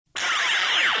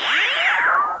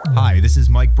Hi, this is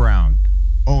Mike Brown,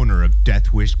 owner of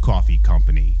Death Wish Coffee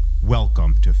Company.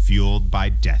 Welcome to Fueled by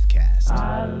Deathcast.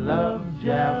 I love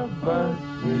Jeff, but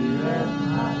sweet and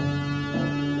high.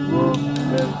 Whoop,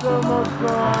 Mr.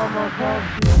 Motorama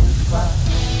coffee spot.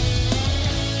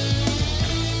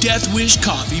 Death Wish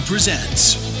Coffee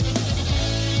presents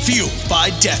Fueled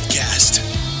by Deathcast,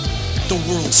 the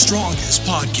world's strongest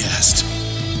podcast.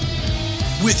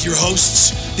 With your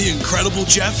hosts, the incredible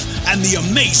Jeff and the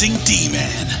amazing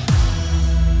D-Man.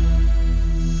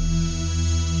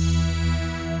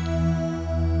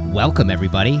 Welcome,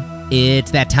 everybody.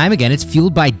 It's that time again. It's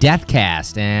Fueled by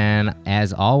Deathcast. And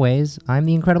as always, I'm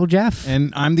the incredible Jeff.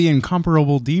 And I'm the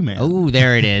incomparable D-Man. Oh,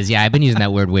 there it is. Yeah, I've been using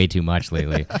that word way too much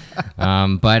lately.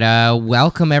 But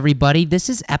welcome, everybody. This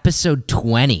is episode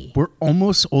 20. We're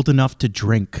almost old enough to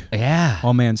drink. Yeah.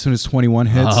 Oh, man, as soon as 21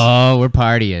 hits. Oh, we're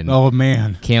partying. Oh,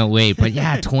 man. Can't wait. But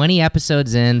yeah, 20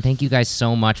 episodes in. Thank you guys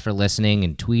so much for listening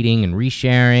and tweeting and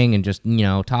resharing and just,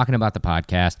 talking about the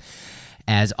podcast.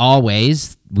 As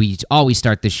always, we always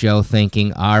start the show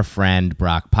thanking our friend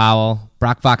Brock Powell,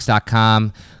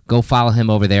 BrockVox.com. Go follow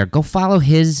him over there. Go follow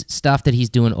his stuff that he's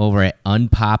doing over at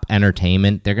Unpop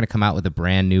Entertainment. They're going to come out with a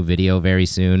brand new video very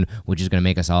soon, which is going to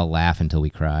make us all laugh until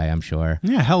we cry, I'm sure.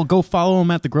 Yeah, hell, go follow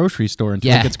him at the grocery store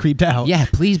until he gets creeped out. Yeah,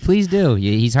 please do.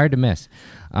 He's hard to miss.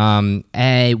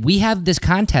 We have this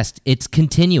contest. It's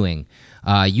continuing.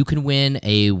 You can win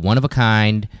a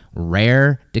one-of-a-kind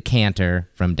rare decanter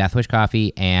from Death Wish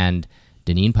Coffee and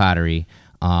Deneen Pottery.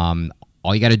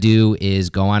 All you got to do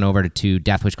is go on over to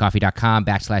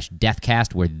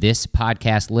deathwishcoffee.com/deathcast, where this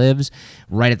podcast lives.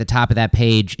 Right at the top of that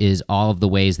page is all of the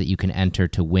ways that you can enter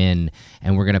to win,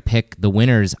 and we're going to pick the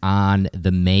winners on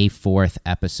the May 4th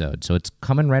episode. So it's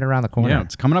coming right around the corner. Yeah,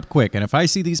 it's coming up quick, and if I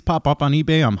see these pop up on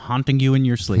eBay, I'm haunting you in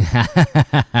your sleep.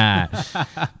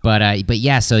 But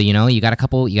yeah, so you got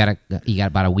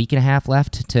about a week and a half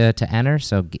left to enter.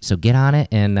 So get on it,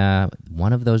 and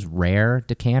one of those rare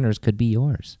decanters could be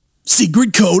yours.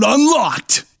 Secret code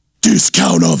unlocked.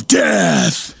 Discount of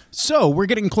death. So we're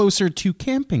getting closer to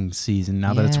camping season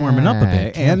now that it's warming up a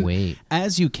bit. Can't wait.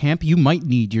 As you camp, you might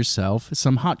need yourself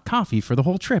some hot coffee for the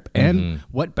whole trip. And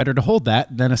what better to hold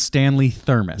that than a Stanley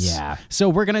thermos? Yeah. So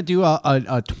we're going to do a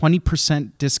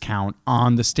 20% discount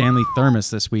on the Stanley thermos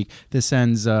this week. This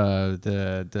ends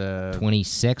the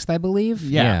 26th, I believe.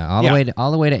 Yeah. All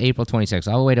the way to April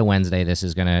 26th, all the way to Wednesday.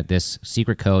 This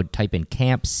secret code. Type in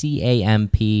CAMP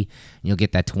CAMP, and you'll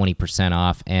get that 20%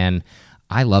 off. And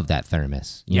I love that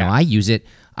thermos. I use it.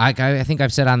 I think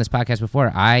I've said on this podcast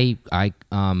before, I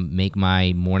make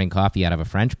my morning coffee out of a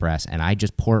French press, and I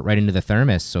just pour it right into the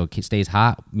thermos so it stays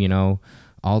hot,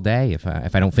 all day if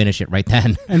I don't finish it right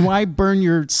then. And why burn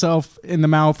yourself in the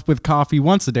mouth with coffee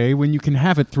once a day when you can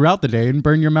have it throughout the day and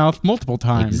burn your mouth multiple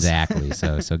times? Exactly.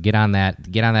 So get on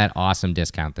that awesome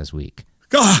discount this week.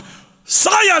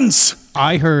 Science!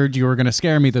 I heard you were going to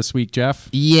scare me this week, Jeff.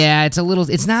 Yeah,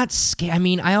 it's not scary. I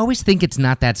mean, I always think it's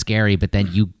not that scary, but then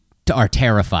you are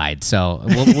terrified. So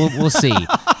we'll see.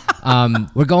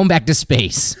 We're going back to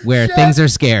space where things are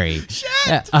scary.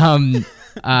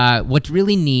 What's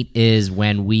really neat is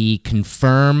when we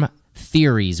confirm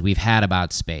theories we've had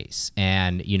about space,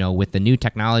 and with the new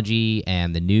technology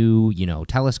and the new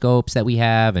telescopes that we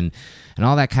have and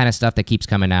all that kind of stuff that keeps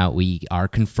coming out, we are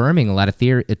confirming a lot of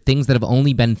things that have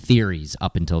only been theories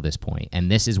up until this point, and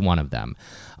this is one of them.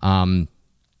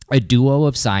 A duo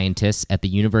of scientists at the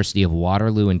University of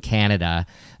Waterloo in Canada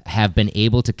have been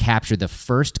able to capture the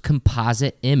first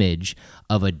composite image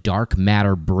of a dark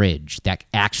matter bridge that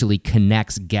actually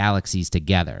connects galaxies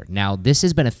together. Now, this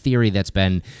has been a theory that's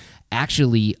been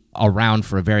actually around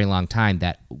for a very long time,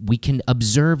 that we can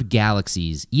observe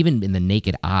galaxies even in the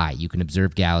naked eye. You can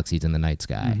observe galaxies in the night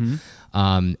sky.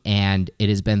 And it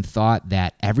has been thought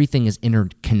that everything is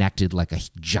interconnected like a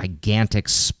gigantic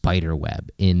spider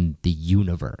web in the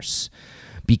universe,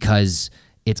 because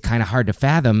it's kind of hard to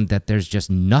fathom that there's just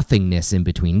nothingness in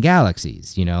between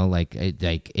galaxies.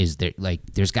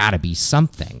 There's got to be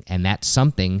something, and that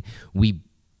something we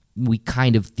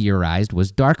kind of theorized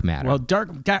was dark matter. Well,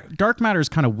 dark matter is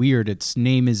kind of weird. Its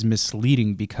name is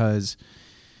misleading because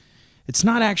it's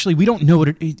not actually, we don't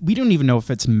even know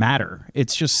if it's matter.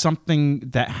 It's just something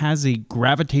that has a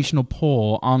gravitational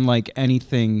pull unlike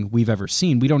anything we've ever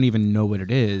seen. We don't even know what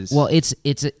it is. Well, it's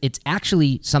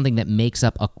actually something that makes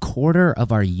up a quarter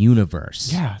of our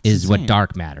universe. Yeah, is insane. What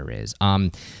dark matter is.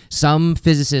 Some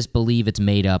physicists believe it's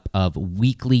made up of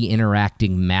weakly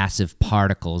interacting massive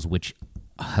particles, which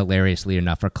hilariously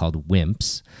enough, are called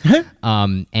WIMPs.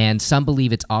 And some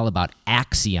believe it's all about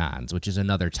axions, which is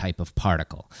another type of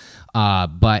particle.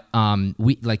 But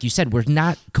we, like you said, we're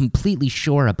not completely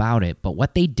sure about it. But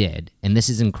what they did, and this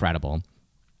is incredible,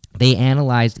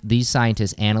 these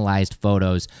scientists analyzed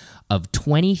photos of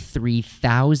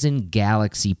 23,000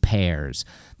 galaxy pairs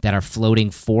that are floating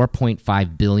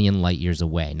 4.5 billion light years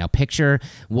away. Now, picture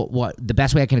what the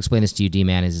best way I can explain this to you,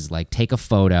 D-Man, is like take a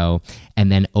photo and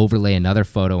then overlay another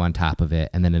photo on top of it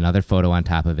and then another photo on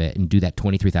top of it and do that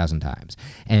 23,000 times.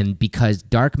 And because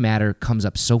dark matter comes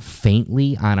up so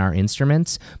faintly on our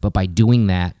instruments, but by doing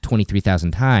that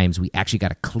 23,000 times, we actually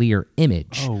got a clear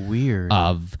image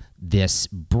of this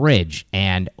bridge.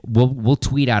 And we'll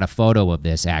tweet out a photo of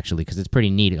this, actually, because it's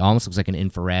pretty neat. It almost looks like an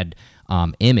infrared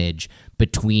image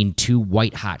between two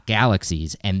white hot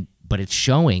galaxies, but it's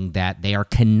showing that they are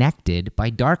connected by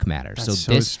dark matter. That's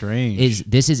so strange.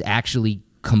 This is actually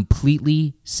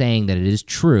completely saying that it is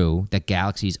true that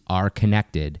galaxies are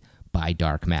connected by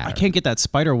dark matter. I can't get that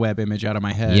spider web image out of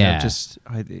my head. Yeah.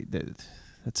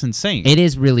 That's insane. It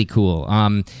is really cool.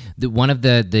 One of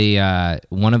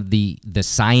the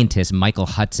scientists, Michael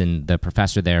Hudson, the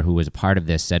professor there who was a part of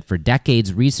this, said, for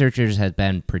decades, researchers have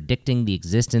been predicting the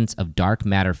existence of dark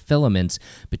matter filaments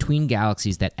between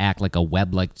galaxies that act like a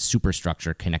web-like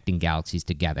superstructure connecting galaxies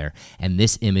together. And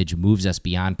this image moves us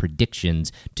beyond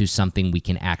predictions to something we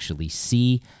can actually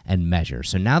see and measure.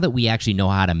 So now that we actually know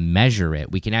how to measure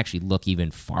it, we can actually look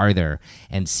even farther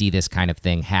and see this kind of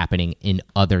thing happening in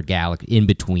other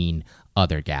in between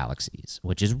other galaxies,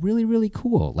 which is really, really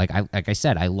cool. Like I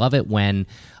said, I love it when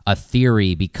a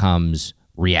theory becomes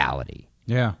reality.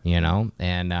 Yeah,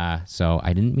 and so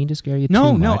I didn't mean to scare you.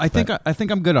 No, too much, I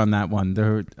think I'm good on that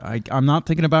one. I'm not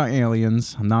thinking about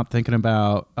aliens. I'm not thinking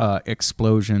about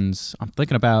explosions. I'm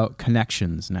thinking about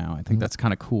connections now. I think that's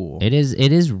kind of cool. It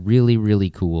is really, really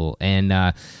cool,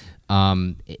 and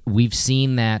we've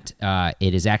seen that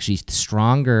it is actually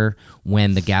stronger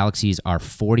when the galaxies are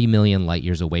 40 million light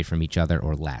years away from each other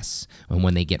or less. And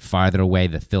when they get farther away,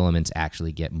 the filaments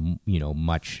actually get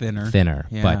much thinner.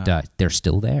 Yeah. But they're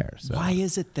still there. So. Why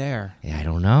is it there? Yeah, I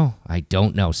don't know.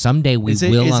 Someday we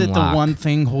will unlock. Is it the one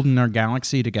thing holding our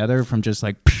galaxy together from just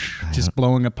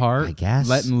blowing apart? I guess.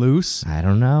 Letting loose? I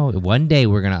don't know. One day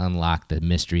we're gonna unlock the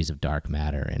mysteries of dark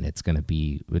matter, and it's gonna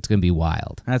be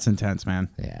wild. That's intense, man.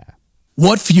 Yeah.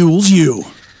 What fuels you?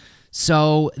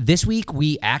 So this week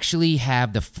we actually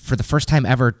have for the first time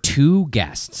ever 2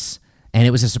 guests, and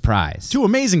it was a surprise. 2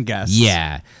 amazing guests.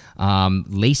 Yeah,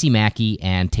 Lacie Mackey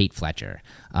and Tait Fletcher,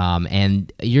 and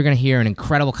you're gonna hear an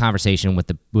incredible conversation with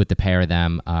the pair of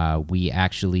them.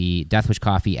 Death Wish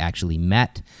Coffee actually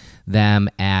met them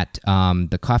at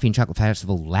the Coffee and Chocolate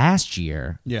Festival last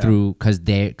year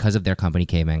because of their company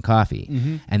Caveman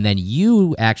Coffee, and then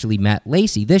you actually met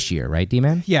Lacie this year, right,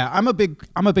 D-Man? Yeah, I'm a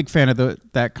big fan of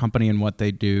that company and what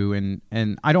they do,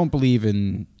 and I don't believe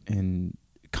in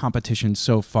competition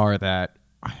so far that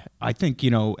I think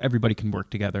everybody can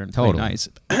work together and play nice.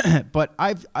 But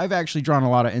I've actually drawn a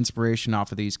lot of inspiration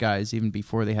off of these guys even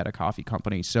before they had a coffee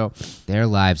company. So their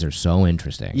lives are so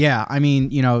interesting. Yeah, I mean,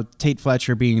 Tait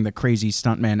Fletcher being the crazy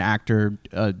stuntman actor,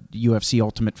 UFC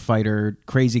Ultimate Fighter,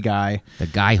 crazy guy, the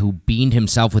guy who beamed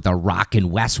himself with a rock in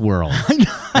Westworld.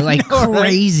 I know,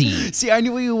 crazy. Right? See, I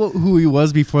knew who he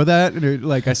was before that.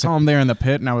 And I saw him there in the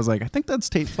pit, and I was like, I think that's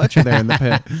Tait Fletcher there in the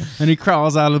pit. And he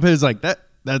crawls out of the pit. He's like,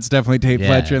 That's definitely Tait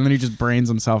Fletcher, and then he just brains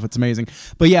himself. It's amazing.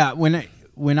 But yeah,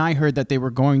 when I heard that they were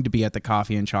going to be at the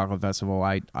Coffee and Chocolate Festival,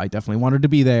 I definitely wanted to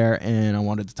be there, and I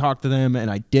wanted to talk to them,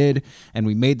 and I did, and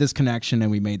we made this connection,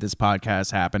 and we made this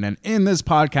podcast happen. And in this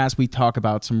podcast, we talk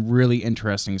about some really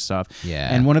interesting stuff.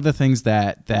 Yeah. And one of the things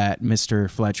that Mr.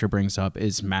 Fletcher brings up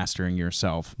is mastering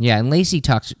yourself. Yeah, and Lacie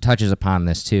touches upon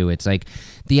this too. It's like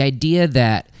the idea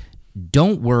that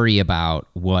don't worry about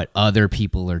what other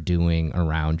people are doing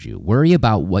around you. Worry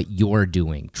about what you're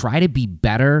doing. Try to be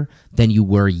better than you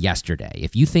were yesterday.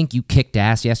 If you think you kicked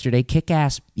ass yesterday, kick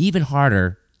ass even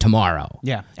harder tomorrow.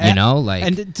 Yeah.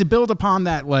 And to build upon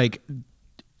that,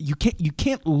 you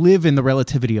can't live in the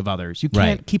relativity of others. You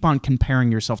can't keep on comparing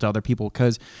yourself to other people,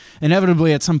 because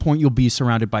inevitably at some point you'll be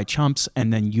surrounded by chumps,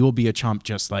 and then you'll be a chump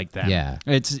just like them. Yeah.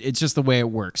 It's just the way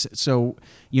it works. So,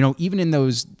 even in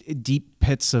those deep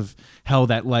pits of hell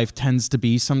that life tends to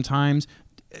be sometimes,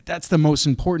 that's the most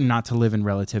important, not to live in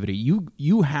relativity.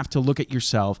 You have to look at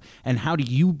yourself and how do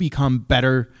you become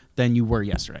better than you were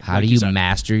yesterday. How like do you said.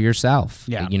 master yourself?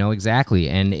 Yeah. You know, exactly.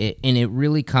 And it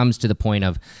really comes to the point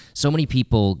of so many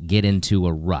people get into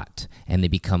a rut and they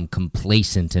become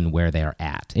complacent in where they're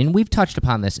at. And we've touched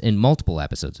upon this in multiple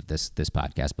episodes of this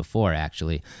podcast before,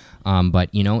 actually.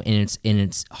 But, you know, and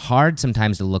it's hard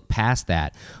sometimes to look past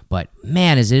that. But,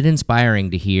 man, is it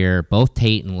inspiring to hear both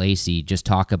Tait and Lacie just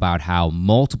talk about how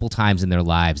multiple times in their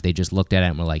lives they just looked at it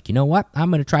and were like, you know what, I'm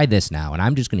going to try this now. And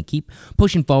I'm just going to keep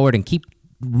pushing forward and keep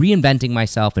reinventing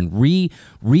myself and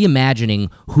reimagining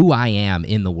who I am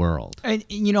in the world. And,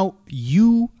 you know,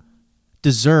 you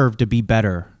deserve to be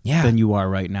better than you are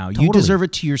right now. Totally. You deserve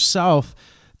it to yourself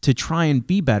to try and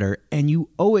be better, and you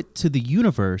owe it to the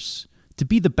universe to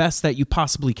be the best that you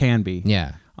possibly can be.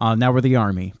 Yeah. Now we're the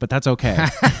Army, but that's okay.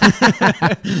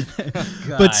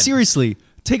 But seriously,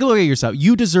 take a look at yourself.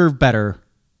 You deserve better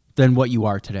than what you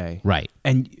are today. Right.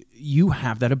 And you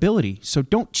have that ability. So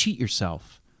don't cheat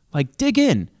yourself. Like, dig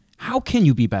in. How can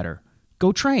you be better?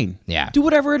 Go train. Yeah. Do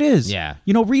whatever it is. Yeah.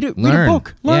 You know, read a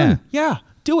book. Learn. Yeah.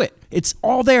 Do it. It's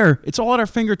all there. It's all at our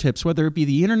fingertips, whether it be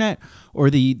the internet or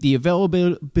the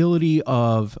availability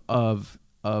of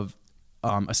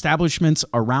establishments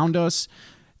around us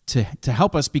to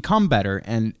help us become better.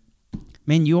 And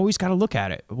man, you always got to look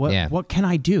at it. What can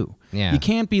I do? Yeah. You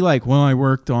can't be like, well, I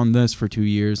worked on this for 2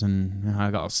 years and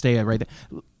I'll stay right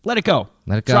there. Let it go.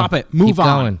 Let it go. Drop it. Move Keep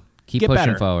on. Going. Keep Get pushing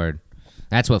better. forward.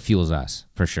 That's what fuels us,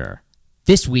 for sure.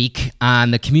 This week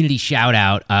on the community shout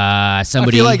out,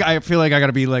 somebody. I feel like I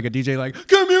gotta be like a DJ, like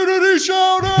community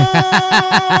shout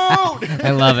out.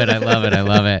 I love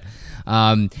it.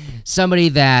 Somebody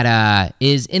that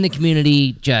is in the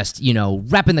community, just, you know,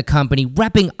 repping the company,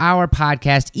 repping our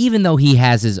podcast, even though he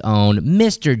has his own,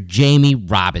 Mr. Jamie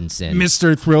Robinson.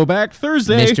 Mr. Throwback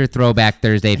Thursday. Mr. Throwback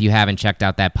Thursday. If you haven't checked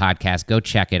out that podcast, go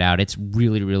check it out. It's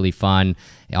really, really fun.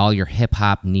 All your hip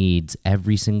hop needs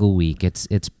every single week. It's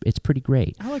pretty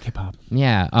great. I like hip hop.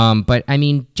 Yeah. But I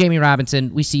mean, Jamie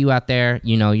Robinson, we see you out there.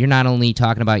 You know, you're not only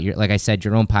talking about like I said,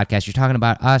 your own podcast. You're talking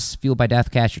about us, Fueled by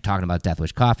Deathcast. You're talking about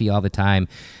Deathwish Coffee all the time.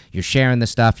 You're sharing the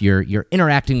stuff. You're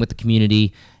interacting with the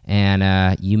community,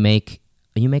 and you make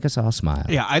us all smile.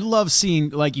 Yeah, I love seeing,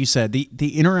 like you said,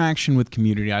 the interaction with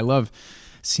community. I love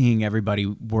seeing everybody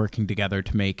working together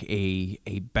to make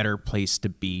a better place to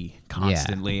be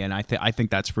constantly. Yeah. And I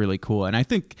think that's really cool. And I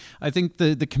think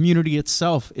the community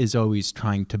itself is always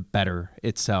trying to better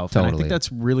itself. Totally. And I think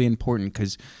that's really important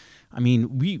because, I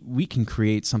mean, we can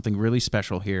create something really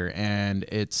special here, and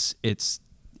it's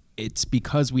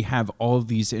because we have all of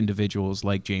these individuals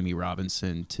like Jamie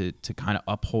Robinson to kind of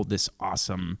uphold this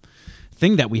awesome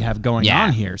thing that we have going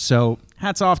on here. So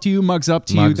hats off to you, mugs up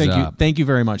to you. Thank you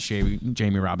very much,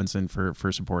 Jamie Robinson,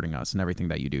 for supporting us and everything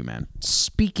that you do, man.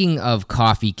 Speaking of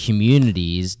coffee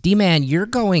communities, D-Man, you're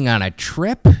going on a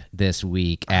trip this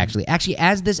week, actually. Actually,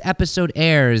 as this episode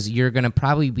airs, you're going to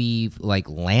probably be, like,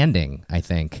 landing, I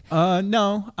think.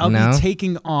 No. I'll be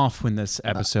taking off when this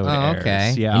episode airs.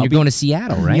 Okay. Yeah, and you're going to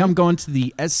Seattle, right? Yeah, I'm going to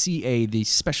the SCA, the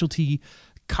Specialty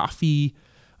Coffee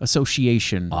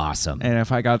Association. Awesome. And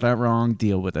if I got that wrong,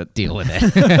 deal with it.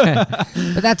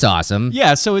 But that's awesome.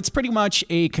 Yeah, so it's pretty much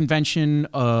a convention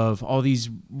of all these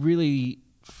really,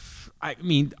 I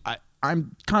mean,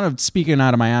 I'm kind of speaking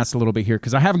out of my ass a little bit here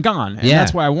because I haven't gone, and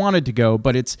that's why I wanted to go,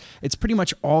 but it's pretty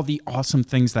much all the awesome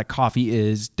things that coffee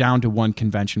is down to one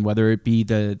convention, whether it be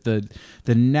the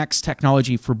next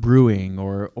technology for brewing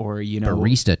or you know,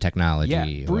 barista technology. Yeah,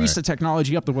 barista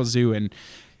technology up the wazoo. And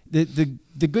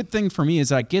the good thing for me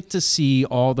is I get to see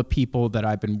all the people that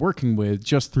I've been working with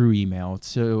just through email.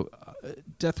 So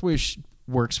Deathwish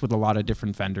works with a lot of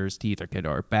different vendors to either get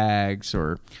our bags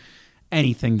or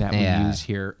anything that we use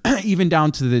here, even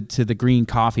down to the green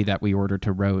coffee that we order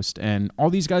to roast. And all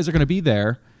these guys are going to be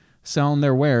there selling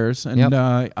their wares. And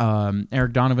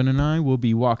Eric Donovan and I will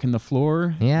be walking the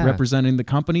floor representing the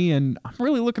company, and I'm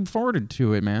really looking forward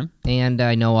to it, man. And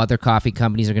I know other coffee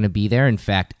companies are going to be there. In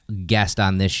fact, guest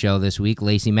on this show this week,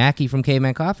 Lacie Mackey from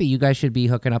Caveman Coffee. You guys should be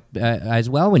hooking up as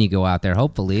well when you go out there,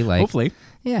 hopefully. Hopefully.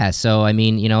 Yeah, so, I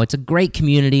mean, you know, it's a great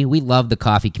community. We love the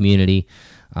coffee community.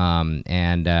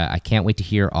 And I can't wait to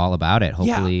hear all about it.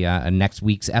 Hopefully, next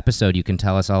week's episode, you can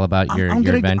tell us all about your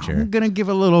adventure. I'm gonna give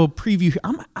a little preview.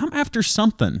 I'm after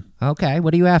something. Okay,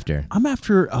 what are you after? I'm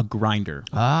after a grinder.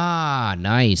 Ah,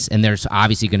 nice. And there's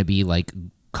obviously going to be like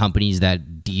companies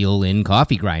that deal in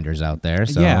coffee grinders out there.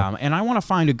 So. Yeah, and I want to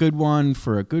find a good one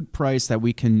for a good price that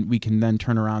we can then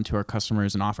turn around to our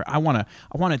customers and offer. I want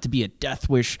it to be a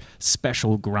Deathwish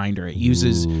special grinder. It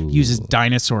uses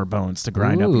dinosaur bones to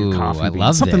grind up your coffee. I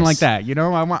love something this. like that. You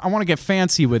know, I want to get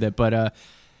fancy with it, but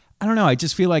I don't know. I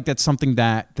just feel like that's something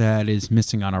that is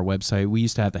missing on our website. We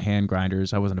used to have the hand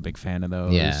grinders. I wasn't a big fan of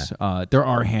those. Yeah. There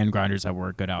are hand grinders that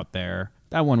work good out there.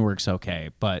 That one works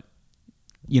okay, but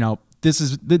this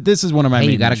is one of my. Hey,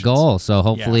 main you got missions. a goal, so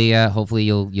hopefully, hopefully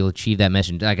you'll achieve that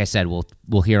mission. Like I said,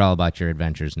 we'll hear all about your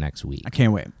adventures next week. I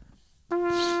can't wait.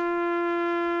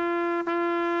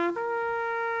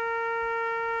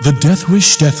 The Death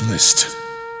Wish Death List.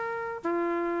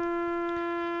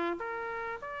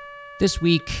 This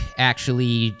week,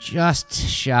 actually, just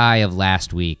shy of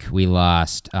last week, we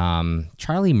lost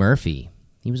Charlie Murphy.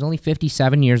 He was only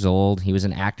 57 years old. He was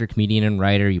an actor, comedian, and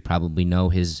writer. You probably know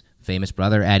his famous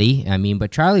brother, Eddie.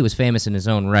 But Charlie was famous in his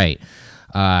own right.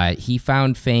 He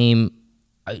found fame,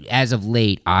 as of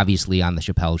late, obviously, on The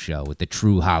Chappelle Show with the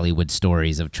true Hollywood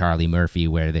stories of Charlie Murphy,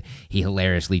 where he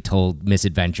hilariously told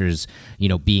misadventures,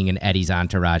 being in Eddie's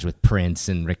entourage with Prince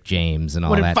and Rick James and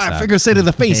all that stuff. What did Five Fingers say to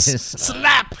the face?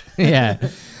 Slap! Yeah.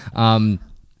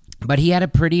 But he had a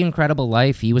pretty incredible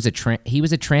life. He was a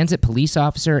transit police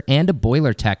officer and a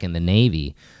boiler tech in the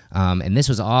Navy. And this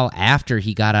was all after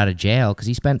he got out of jail, because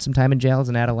he spent some time in jail as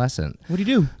an adolescent. What do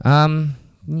you do?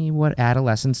 What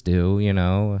adolescents do,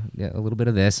 a little bit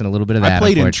of this and a little bit of that. I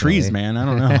played in trees, man. I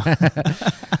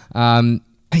don't know.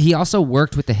 He also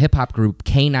worked with the hip-hop group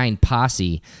K9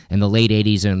 Posse in the late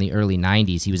 80s and the early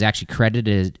 90s. He was actually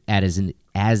credited as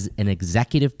an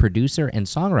executive producer and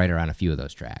songwriter on a few of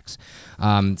those tracks.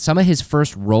 Some of his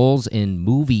first roles in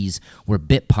movies were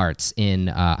bit parts in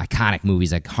iconic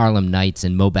movies like Harlem Nights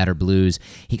and Mo Better Blues.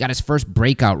 He got his first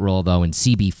breakout role, though, in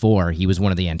CB4. He was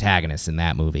one of the antagonists in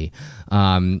that movie.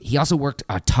 He also worked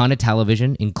a ton of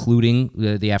television, including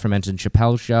the aforementioned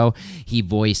Chappelle Show. He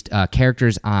voiced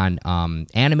characters on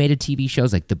animated TV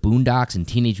shows like The Boondocks and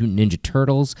Teenage Mutant Ninja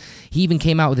Turtles. He even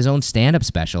came out with his own stand-up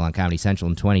special on Comedy Central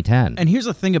in 2010. And here's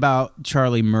the thing about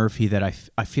Charlie Murphy that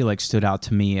I feel like stood out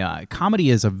to me. Comedy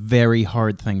is a very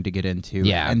hard thing to get into.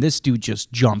 Yeah. And this dude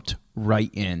just jumped right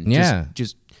in. Yeah.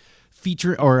 Just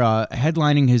feature or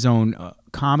headlining his own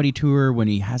comedy tour when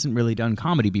he hasn't really done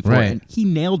comedy before. Right. And he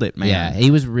nailed it, man. Yeah,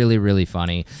 he was really, really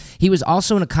funny. He was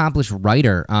also an accomplished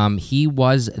writer. He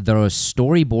was the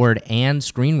storyboard and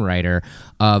screenwriter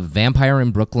of Vampire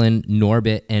in Brooklyn,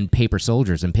 Norbit, and Paper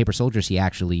Soldiers. And Paper Soldiers he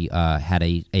actually had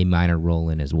a minor role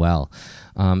in as well.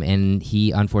 And he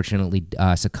unfortunately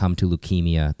succumbed to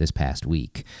leukemia this past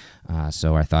week.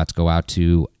 So our thoughts go out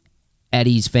to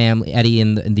Eddie's family, Eddie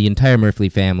and the entire Murphy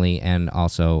family, and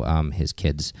also his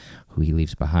kids who he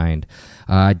leaves behind.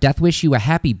 Death wish you a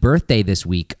happy birthday this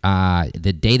week.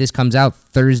 The day this comes out,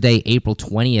 Thursday, April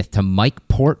 20th, to Mike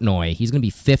Portnoy. He's going to be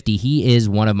 50. He is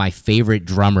one of my favorite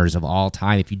drummers of all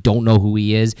time. If you don't know who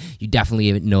he is, you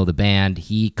definitely know the band.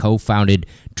 He co-founded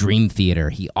Dream Theater.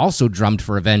 He also drummed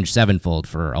for Avenged Sevenfold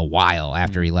for a while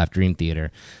after he left Dream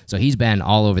Theater. So he's been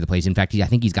all over the place. In fact, I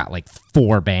think he's got like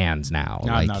 4 bands now.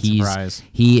 I'm not surprised.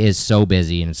 He is so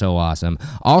busy and so awesome.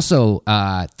 Also,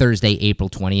 Thursday, April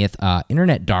 20th,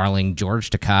 internet darling George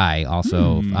Takei,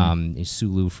 also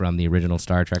Sulu from the original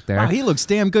Star Trek there. Wow, he looks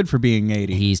damn good for being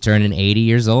 80. He's turning 80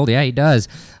 years old. Yeah, he does.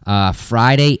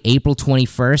 Friday, April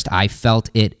 21st, I felt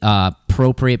it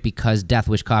appropriate because Death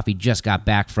Wish Coffee just got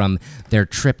back from their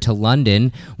trip to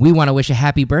London. We want to wish a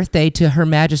happy birthday to Her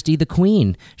Majesty the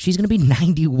Queen. She's going to be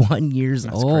 91 years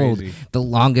old. Crazy. The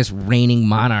longest reigning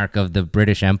monarch of the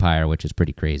British Empire, which is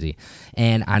pretty crazy.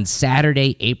 And on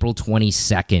Saturday, April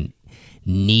 22nd,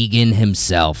 Negan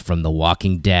himself from The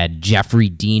Walking Dead, Jeffrey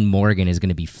Dean Morgan, is going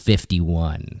to be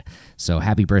 51. So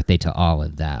happy birthday to all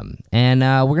of them. And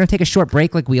we're going to take a short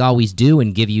break like we always do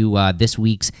and give you this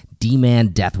week's D-Man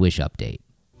Death Wish update.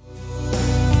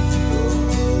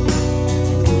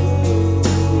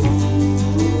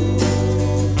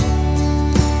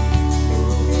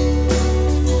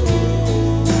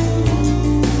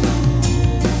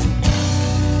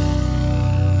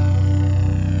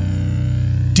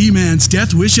 D-Man's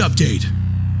Death Wish Update.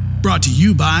 Brought to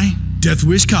you by Death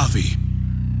Wish Coffee.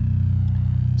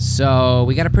 So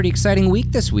we got a pretty exciting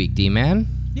week this week, D-Man.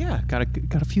 Yeah, got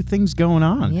a few things going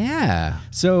on. Yeah.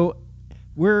 So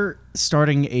we're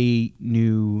starting a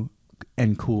new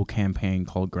and cool campaign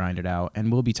called Grind It Out,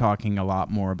 and we'll be talking a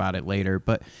lot more about it later.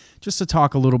 But just to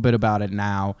talk a little bit about it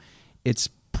now, it's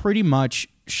pretty much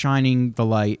shining the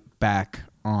light back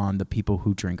on the people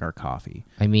who drink our coffee.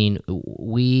 I mean,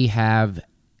 we have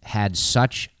had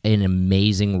such an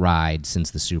amazing ride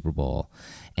since the Super Bowl,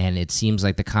 and it seems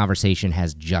like the conversation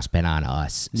has just been on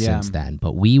us since then.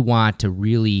 But we want to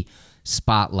really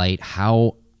spotlight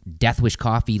how Death Wish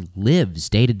Coffee lives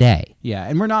day to day. Yeah,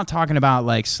 and we're not talking about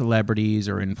like celebrities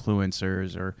or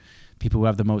influencers or people who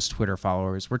have the most Twitter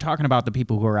followers. We're talking about the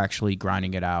people who are actually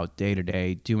grinding it out day to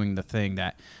day, doing the thing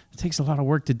that it takes a lot of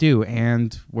work to do,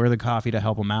 and we're the coffee to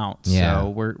help them out. Yeah. So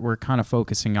we're kind of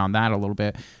focusing on that a little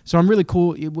bit. So I'm really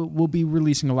cool. We'll be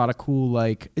releasing a lot of cool,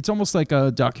 like, it's almost like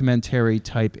a documentary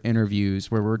type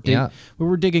interviews where we're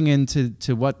digging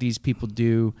into what these people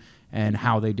do and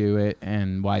how they do it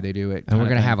and why they do it. And we're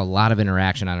going to have a lot of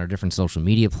interaction on our different social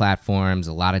media platforms,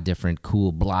 a lot of different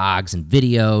cool blogs and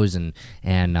videos and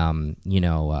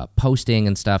posting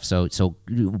and stuff. So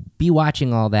be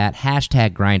watching all that.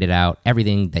 Hashtag grind it out,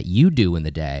 everything that you do in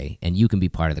the day, and you can be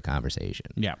part of the conversation.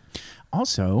 Yeah.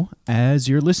 Also, as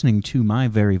you're listening to my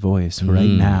very voice right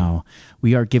now,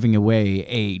 we are giving away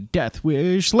a Death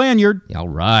Wish lanyard. All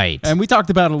right. And we talked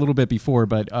about it a little bit before,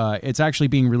 but it's actually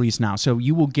being released now. So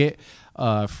you will get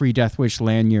a free Death Wish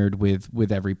lanyard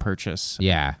with every purchase.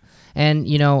 Yeah. And,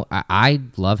 I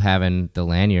love having the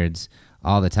lanyards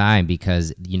all the time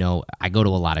because, I go to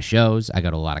a lot of shows, I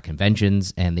go to a lot of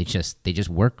conventions, and they just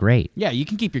work great. Yeah, you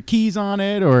can keep your keys on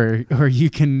it, or you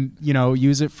can,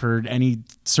 use it for any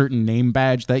certain name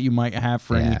badge that you might have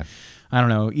for any, I don't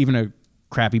know, even a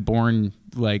crappy Born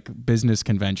like business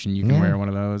convention, you can wear one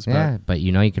of those. But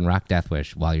you can rock Death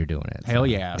Wish while you're doing it. Hell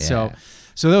yeah.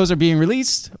 So those are being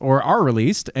released or are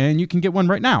released, and you can get one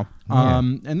right now.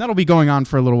 And that'll be going on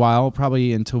for a little while,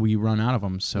 probably until we run out of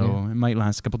them. So it might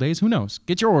last a couple days. Who knows?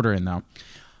 Get your order in, though.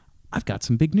 I've got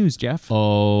some big news, Jeff.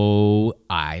 Oh,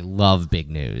 I love big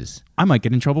news. I might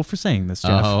get in trouble for saying this,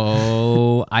 Jeff.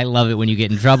 Oh, I love it when you get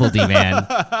in trouble, D-Man.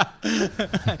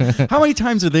 How many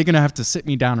times are they going to have to sit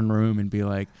me down in a room and be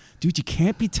like, dude, you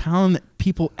can't be telling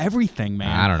people everything, man.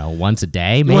 I don't know, once a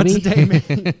day, maybe? Once a day,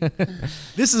 maybe.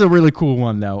 This is a really cool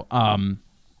one, though.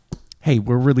 Hey,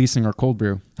 we're releasing our cold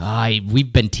brew.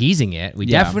 We've been teasing it. We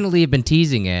definitely have been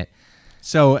teasing it.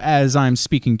 So as I'm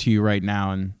speaking to you right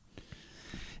now, and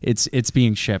it's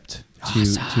being shipped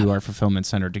to our fulfillment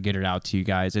center to get it out to you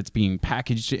guys. It's being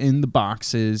packaged in the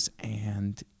boxes,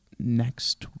 and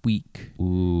next week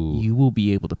you will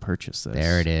be able to purchase this.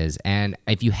 There it is. And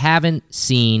if you haven't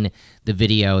seen the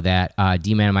video that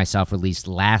D-Man and myself released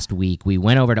last week, we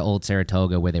went over to Old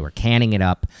Saratoga where they were canning it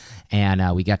up, and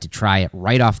we got to try it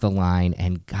right off the line.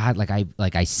 And God, like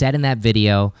I said in that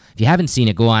video, if you haven't seen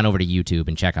it, go on over to YouTube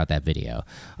and check out that video.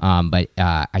 But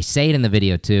I say it in the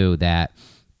video too that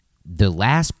the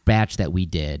last batch that we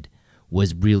did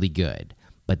was really good,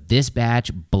 but this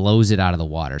batch blows it out of the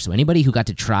water. So anybody who got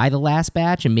to try the last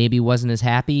batch and maybe wasn't as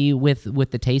happy with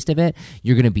the taste of it,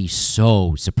 you're going to be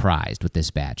so surprised with this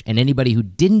batch. And anybody who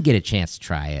didn't get a chance to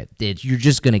try it, you're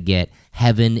just going to get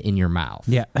heaven in your mouth.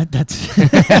 Yeah, that's...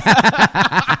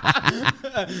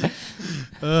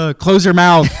 close your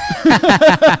mouth.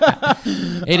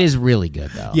 It is really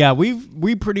good, though. Yeah,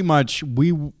 we pretty much...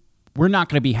 We're not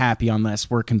going to be happy unless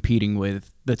we're competing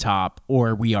with the top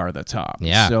or we are the top.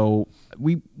 Yeah. So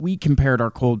we compared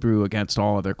our cold brew against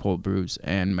all other cold brews,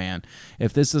 and man,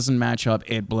 if this doesn't match up,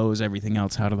 it blows everything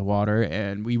else out of the water,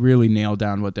 and we really nailed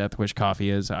down what Death Wish coffee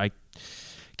is. I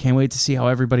can't wait to see how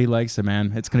everybody likes it,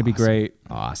 man. It's going to be great.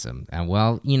 Awesome. And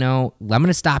well, I'm going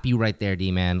to stop you right there,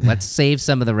 D-Man. Let's save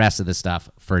some of the rest of the stuff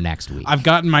for next week. I've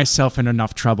gotten myself in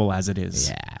enough trouble as it is.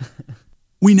 Yeah.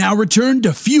 We now return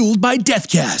to Fueled by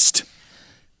Deathcast.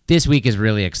 This week is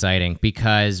really exciting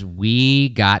because we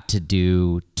got to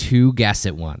do 2 guests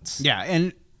at once. Yeah,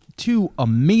 and 2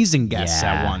 amazing guests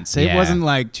at once. It wasn't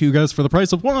like 2 guests for the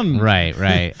price of 1. Right.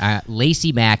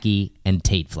 Lacie Mackey and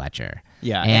Tait Fletcher.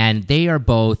 Yeah. And they are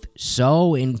both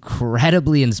so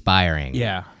incredibly inspiring.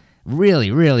 Yeah.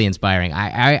 Really, really inspiring.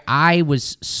 I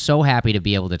was so happy to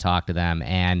be able to talk to them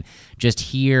and just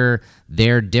hear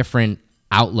their different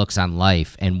outlooks on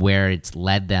life and where it's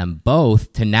led them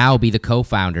both to now be the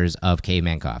co-founders of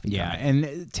Caveman Coffee Company.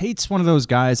 And Tait's one of those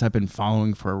guys I've been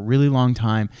following for a really long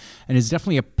time, and is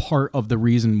definitely a part of the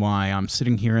reason why I'm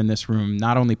sitting here in this room,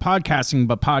 not only podcasting,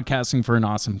 but podcasting for an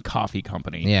awesome coffee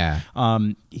company. Yeah.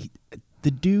 The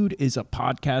dude is a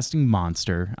podcasting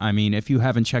monster. I mean, if you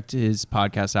haven't checked his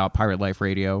podcast out, Pirate Life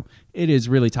Radio, it is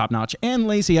really top-notch. And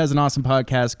Lacie has an awesome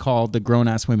podcast called the Grown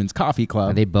Ass Women's Coffee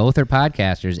Club. They both are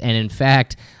podcasters. And in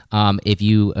fact,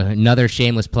 another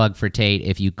shameless plug for Tait,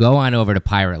 if you go on over to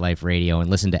Pirate Life Radio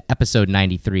and listen to episode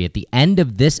 93, at the end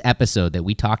of this episode that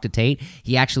we talked to Tait,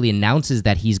 he actually announces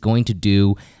that he's going to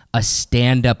do a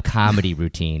stand-up comedy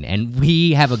routine, and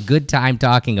we have a good time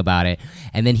talking about it,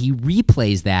 and then he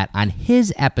replays that on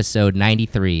his episode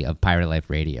 93 of Pirate Life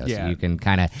Radio, so you can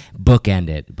kind of bookend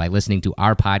it by listening to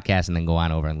our podcast and then go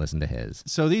on over and listen to his.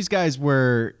 So these guys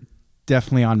were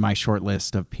definitely on my short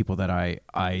list of people that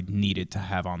I needed to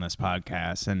have on this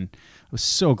podcast, and I was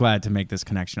so glad to make this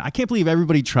connection. I can't believe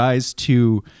everybody tries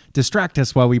to distract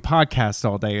us while we podcast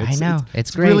all day. I know.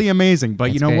 It's great. Really amazing, but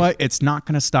It's you know great. what? It's not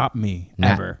going to stop me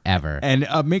ever. And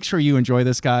make sure you enjoy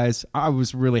this, guys. I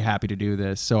was really happy to do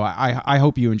this, so I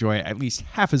hope you enjoy it at least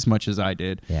half as much as I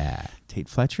did. Yeah. Tait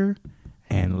Fletcher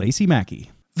and Lacie Mackey.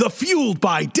 The Fueled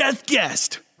by Death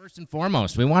guest. First and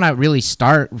foremost, we want to really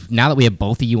start, now that we have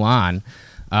both of you on,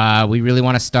 we really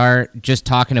want to start just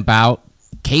talking about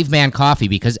Caveman Coffee,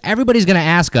 because everybody's going to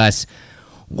ask us,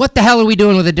 what the hell are we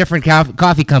doing with a different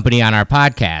coffee company on our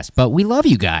podcast? But we love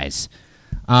you guys.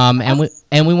 And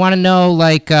we want to know,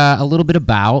 like, a little bit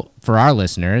about, for our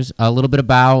listeners, a little bit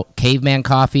about Caveman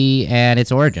Coffee and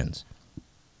its origins.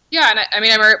 Yeah, and I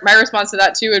mean, my response to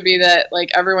that, too, would be that, like,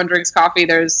 everyone drinks coffee.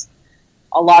 There's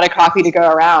a lot of coffee to go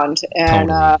around, and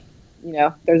Totally. you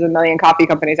know, there's a million coffee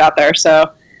companies out there, so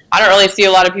I don't really see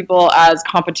a lot of people as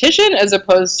competition as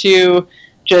opposed to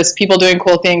just people doing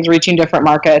cool things, reaching different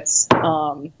markets,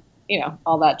 you know,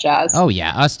 all that jazz. Oh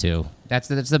yeah, us too. That's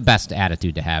the best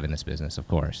attitude to have in this business, of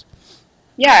course.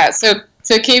 Yeah, so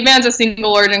Caveman's a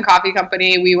single origin coffee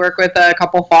company. We work with a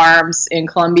couple farms in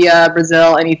Colombia,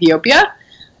 Brazil, and Ethiopia.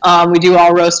 We do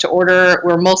all roast to order.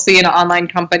 We're mostly an online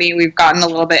company. We've gotten a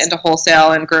little bit into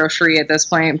wholesale and grocery at this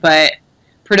point, but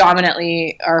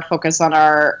predominantly our focus on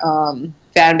our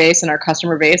fan base and our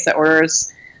customer base that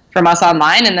orders from us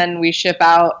online, and then we ship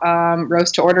out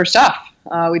roast to order stuff.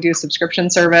 We do a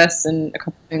subscription service and a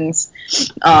couple things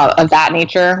of that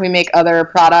nature. We make other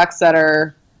products that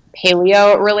are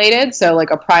paleo related, so like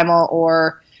a primal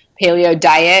or paleo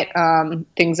diet,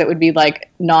 things that would be like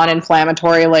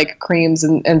non-inflammatory, like creams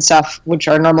and stuff, which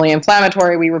are normally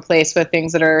inflammatory. We replace with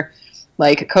things that are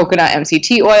like coconut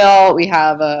MCT oil. We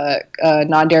have a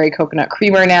non-dairy coconut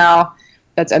creamer now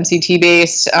that's MCT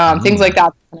based, things like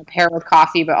that kind of pair with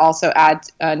coffee, but also add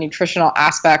a nutritional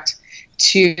aspect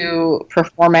to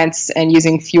performance and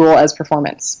using fuel as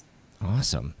performance.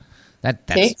 Awesome.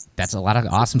 That's a lot of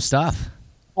awesome stuff.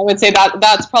 I would say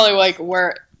that's probably like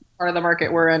where part of the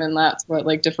market we're in, and that's what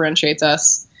like differentiates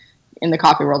us in the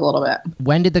coffee world a little bit.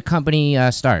 When did the company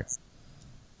start?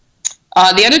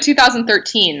 The end of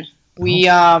 2013.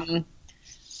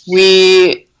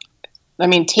 I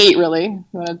mean, Tait, really. You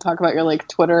want to talk about your like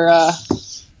Twitter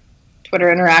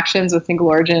interactions with single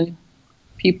origin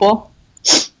people?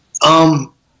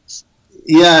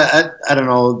 Yeah, I don't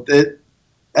know.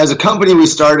 As a company, we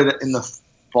started in the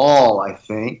fall, I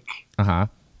think.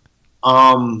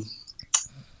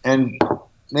 And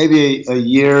maybe a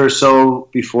year or so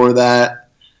before that,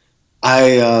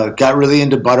 I got really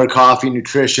into butter coffee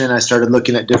nutrition. I started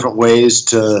looking at different ways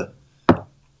to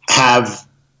have,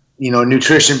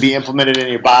 nutrition be implemented in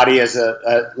your body as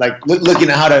looking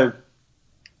at how to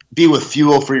be with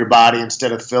fuel for your body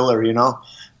instead of filler,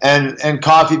 and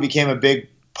coffee became a big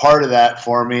part of that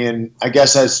for me. And I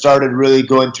guess I started really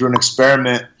going through an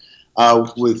experiment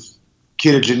with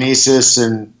ketogenesis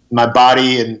and my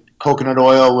body, and coconut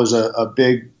oil was a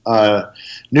big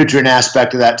nutrient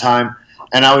aspect of that time.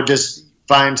 And I would just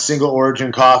find single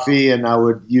origin coffee, and I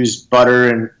would use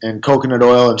butter and coconut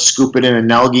oil and scoop it in a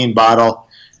Nalgene bottle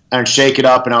and shake it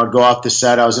up, and I would go off the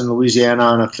set. I was in Louisiana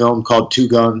on a film called Two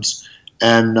Guns,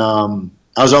 and I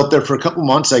was out there for a couple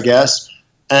months, I guess,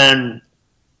 and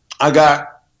I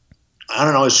got,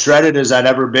 as shredded as I'd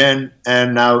ever been,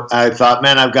 and I thought,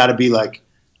 man, I've got to be like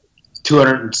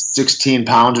 216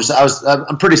 pounds or so.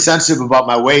 I'm pretty sensitive about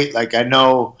my weight. Like, I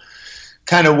know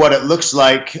kind of what it looks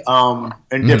like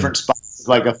in different spots,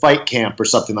 like a fight camp or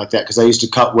something like that, because I used to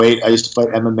cut weight. I used to fight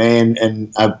MMA,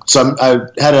 and I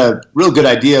had a real good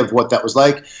idea of what that was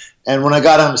like. And when I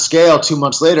got on the scale 2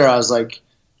 months later, I was like,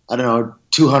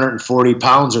 240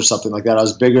 pounds or something like that. I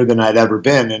was bigger than I'd ever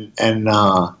been, and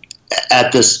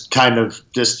at this kind of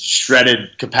just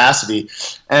shredded capacity.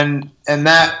 And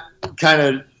that kind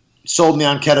of sold me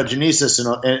on ketogenesis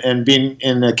and being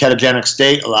in a ketogenic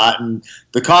state a lot. And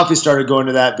the coffee started going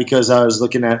to that because I was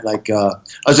looking at I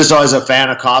was just always a fan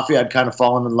of coffee. I'd kind of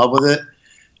fallen in love with it.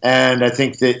 And I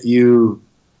think that you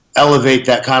elevate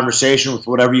that conversation with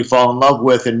whatever you fall in love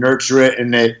with and nurture it,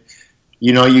 and that,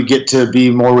 you get to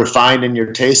be more refined in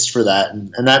your taste for that.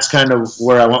 And that's kind of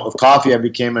where I went with coffee. I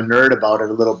became a nerd about it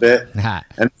a little bit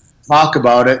and talk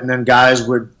about it. And then guys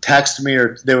would text me,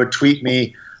 or they would tweet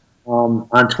me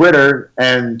on Twitter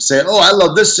and say, "Oh, I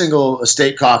love this single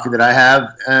estate coffee that I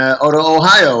have out of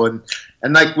Ohio," and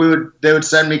like they would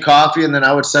send me coffee, and then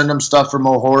I would send them stuff from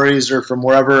O'Horry's or from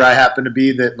wherever I happened to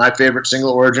be that my favorite single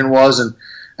origin was, and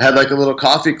I had like a little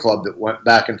coffee club that went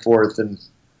back and forth. And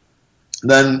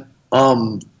then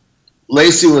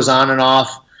Lacie was on and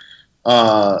off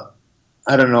I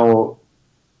don't know.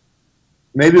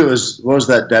 Maybe it was, what was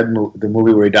that the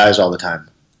movie where he dies all the time?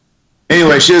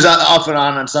 Anyway, she was off and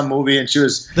on some movie, and she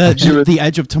was The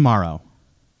Edge of Tomorrow.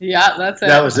 Yeah, that's it.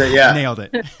 That was it. Yeah, Nailed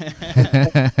it.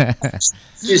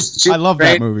 she's I love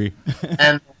great, that movie.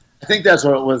 and I think that's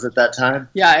what it was at that time.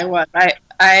 Yeah, it was.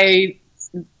 I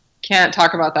can't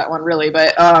talk about that one really,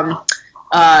 but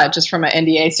just from an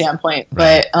NDA standpoint.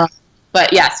 Right.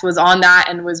 But yes, was on that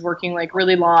and was working like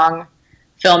really long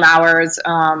film hours,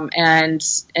 and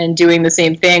doing the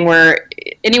same thing where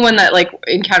anyone that like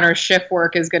encounters shift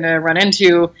work is going to run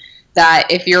into that.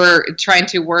 If you're trying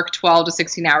to work 12 to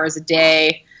 16 hours a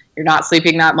day, you're not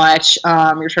sleeping that much,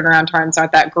 your turnaround times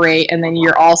aren't that great, and then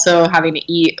you're also having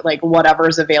to eat like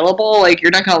whatever's available, like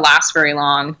you're not going to last very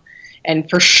long. And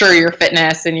for sure your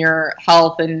fitness and your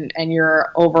health and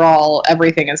your overall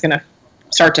everything is going to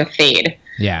start to fade.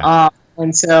 Yeah.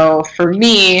 And so for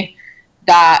me,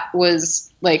 that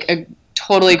was like a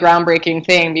totally groundbreaking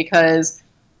thing, because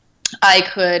I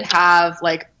could have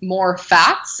like more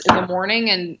fats in the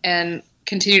morning and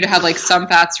continue to have like some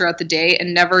fats throughout the day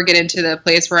and never get into the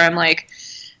place where I'm like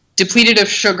depleted of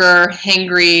sugar,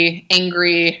 hangry,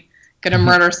 angry, gonna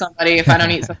murder somebody if I don't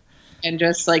eat something, and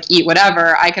just like eat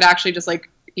whatever. I could actually just like,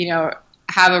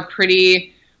 have a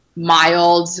pretty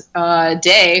mild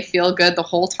day, feel good the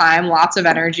whole time, lots of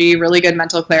energy, really good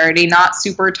mental clarity, not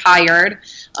super tired,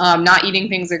 not eating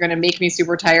things that are going to make me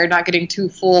super tired, not getting too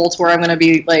full to where I'm going to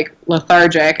be like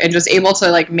lethargic, and just able to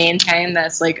like maintain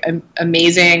this like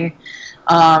amazing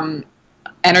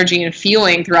energy and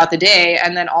feeling throughout the day.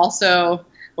 And then also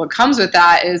what comes with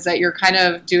that is that you're kind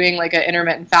of doing like an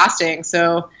intermittent fasting.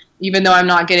 So even though I'm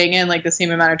not getting in like the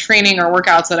same amount of training or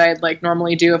workouts that I'd like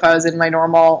normally do if I was in my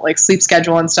normal like sleep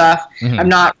schedule and stuff, I'm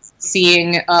not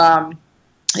seeing a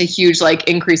huge like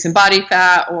increase in body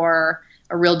fat or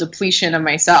a real depletion of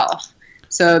myself.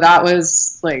 So that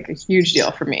was like a huge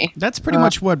deal for me. That's pretty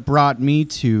much what brought me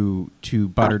to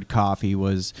buttered coffee,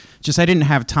 was just I didn't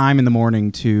have time in the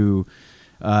morning to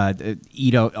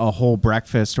eat a whole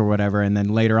breakfast or whatever, and then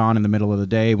later on in the middle of the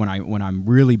day when I'm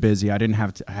really busy, I didn't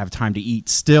have time to eat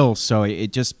still, so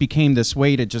it just became this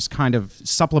way to just kind of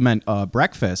supplement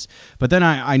breakfast. But then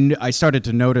I started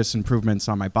to notice improvements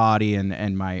on my body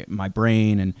and my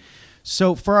brain, and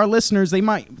so for our listeners, they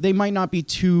might not be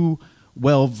too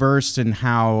well versed in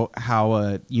how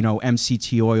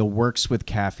MCT oil works with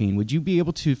caffeine. Would you be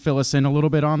able to fill us in a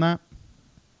little bit on that?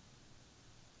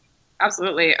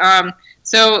 Absolutely.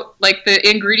 So like the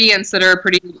ingredients that are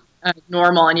pretty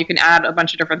normal, and you can add a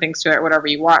bunch of different things to it, whatever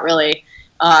you want really,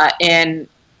 in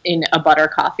a butter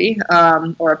coffee,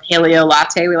 or a paleo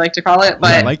latte, we like to call it.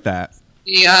 But I like that.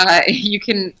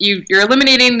 You're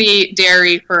eliminating the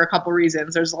dairy for a couple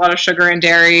reasons. There's a lot of sugar in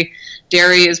dairy.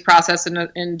 Dairy is processed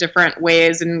in different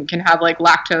ways and can have like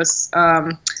lactose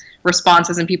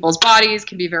responses in people's bodies,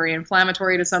 can be very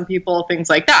inflammatory to some people,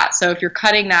 things like that. So if you're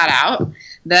cutting that out,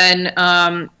 then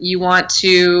you want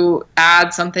to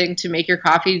add something to make your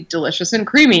coffee delicious and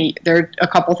creamy. There are a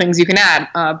couple things you can add.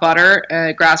 Butter,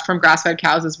 from grass-fed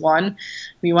cows is one.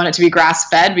 We want it to be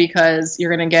grass-fed because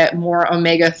you're going to get more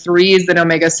omega-3s than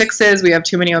omega-6s. We have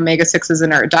too many omega-6s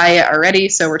in our diet already,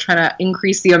 so we're trying to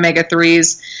increase the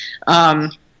omega-3s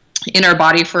in our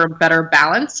body for a better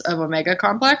balance of omega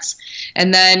complex.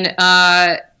 And then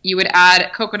you would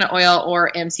add coconut oil or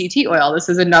MCT oil. This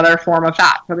is another form of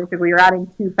fat. So basically you're adding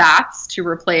two fats to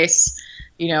replace,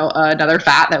 another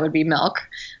fat that would be milk.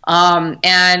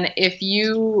 And if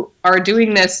you are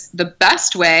doing this the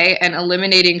best way and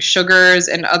eliminating sugars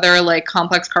and other like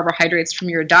complex carbohydrates from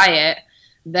your diet,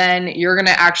 then you're going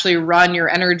to actually run your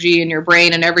energy and your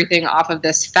brain and everything off of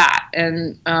this fat.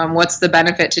 And what's the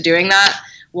benefit to doing that?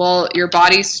 Well, your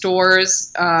body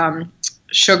stores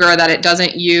sugar that it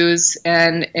doesn't use,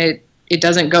 and it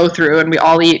doesn't go through, and we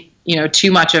all eat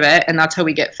too much of it, and that's how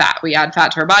we get fat. We add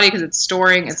fat to our body because it's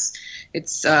storing.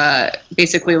 It's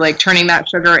basically like turning that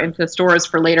sugar into stores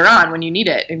for later on when you need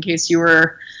it, in case you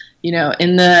were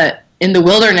in the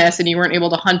wilderness and you weren't able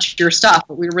to hunt your stuff.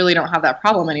 But we really don't have that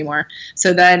problem anymore.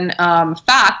 So then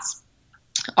fats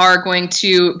are going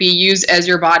to be used as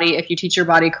your body, if you teach your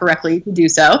body correctly to do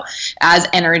so, as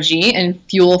energy and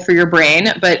fuel for your brain.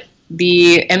 But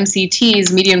the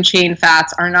MCTs, medium chain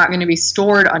fats, are not going to be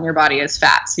stored on your body as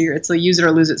fat. So it's a use it or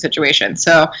lose it situation.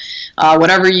 So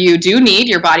whatever you do need,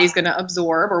 your body's going to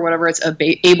absorb, or whatever it's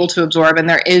able to absorb. And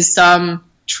there is some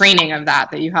training of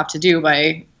that you have to do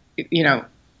by,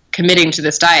 committing to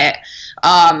this diet.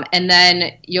 And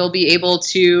then you'll be able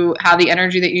to have the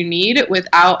energy that you need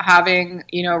without having,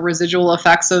 residual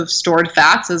effects of stored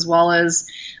fats, as well as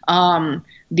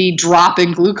the drop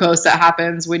in glucose that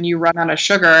happens when you run out of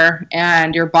sugar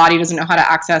and your body doesn't know how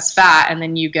to access fat, and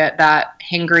then you get that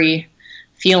hangry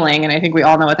feeling. And I think we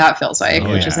all know what that feels like,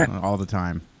 which isn't all the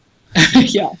time.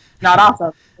 yeah, not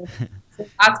awesome. So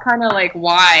that's kind of like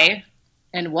why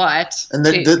and what. And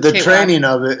the training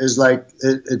of it is like,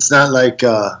 it's not like,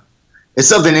 it's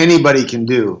something anybody can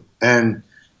do. And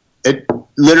it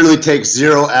literally takes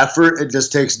zero effort. It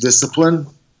just takes discipline.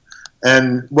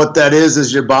 And what that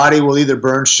is your body will either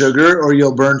burn sugar or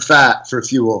you'll burn fat for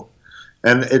fuel.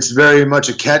 And it's very much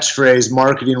a catchphrase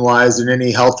marketing-wise in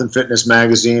any health and fitness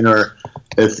magazine, or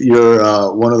if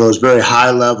you're one of those very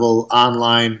high-level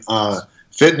online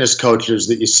fitness coaches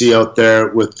that you see out there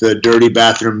with the dirty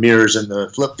bathroom mirrors and the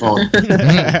flip phone.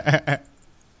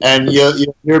 And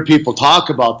you hear people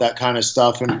talk about that kind of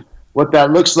stuff. And what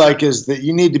that looks like is that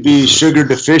you need to be sugar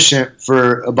deficient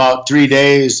for about 3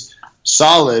 days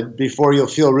solid before you'll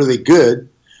feel really good.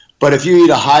 But if you eat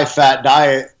a high-fat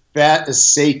diet, fat is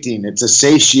sating. It's a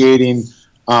satiating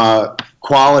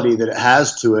quality that it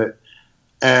has to it.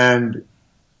 And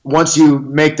once you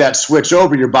make that switch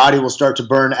over, your body will start to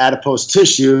burn adipose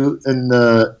tissue in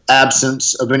the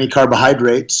absence of any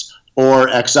carbohydrates or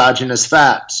exogenous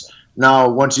fats. Now,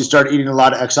 once you start eating a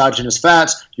lot of exogenous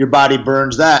fats, your body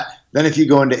burns that. Then if you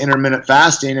go into intermittent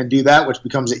fasting and do that, which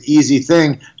becomes an easy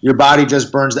thing, your body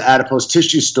just burns the adipose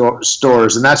tissue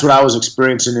stores. And that's what I was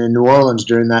experiencing in New Orleans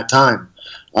during that time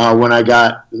when I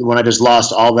just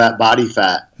lost all that body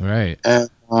fat. Right.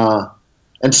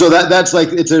 And so that's like,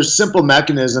 it's a simple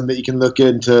mechanism that you can look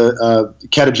into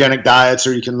ketogenic diets,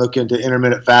 or you can look into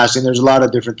intermittent fasting. There's a lot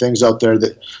of different things out there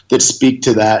that speak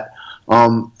to that.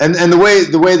 And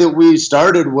the way that we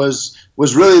started was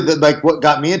really like what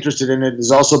got me interested in it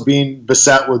is also being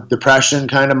beset with depression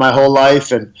kind of my whole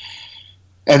life and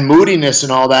moodiness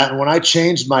and all that. And when I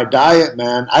changed my diet,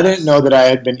 man, I didn't know that I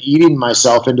had been eating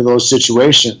myself into those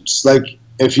situations. Like,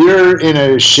 if you're in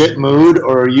a shit mood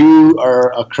or you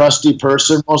are a crusty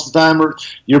person most of the time, or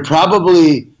you're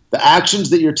probably, the actions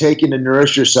that you're taking to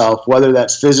nourish yourself, whether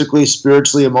that's physically,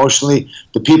 spiritually, emotionally,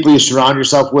 the people you surround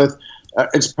yourself with,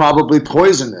 it's probably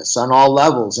poisonous on all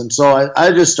levels. And so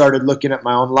I just started looking at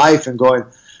my own life and going,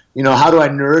 how do I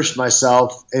nourish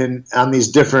myself on these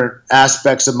different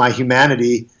aspects of my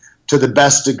humanity to the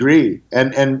best degree?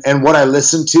 And what I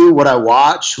listen to, what I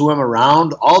watch, who I'm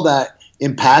around, all that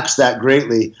impacts that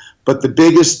greatly. But the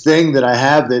biggest thing that I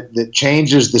have that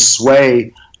changes the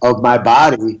sway of my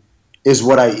body is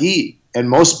what I eat. And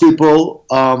most people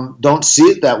don't see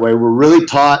it that way. We're really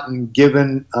taught and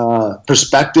given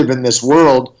perspective in this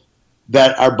world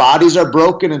that our bodies are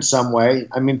broken in some way.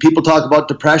 I mean, people talk about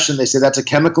depression. They say that's a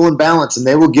chemical imbalance, and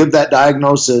they will give that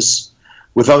diagnosis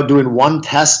without doing one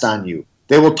test on you.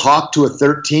 They will talk to a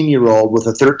 13-year-old with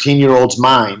a 13-year-old's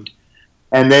mind,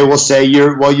 and they will say,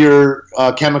 you're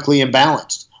chemically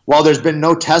imbalanced. Well, there's been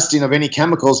no testing of any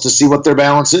chemicals to see what their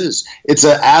balance is. It's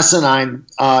an asinine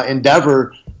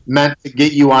endeavor meant to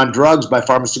get you on drugs by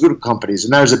pharmaceutical companies.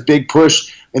 And there's a big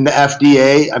push in the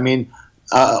FDA. I mean,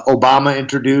 Obama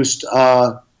introduced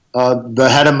the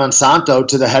head of Monsanto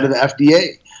to the head of the FDA.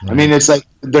 Right. I mean, it's like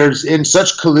there's in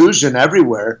such collusion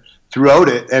everywhere throughout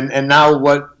it. And now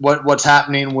what's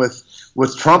happening with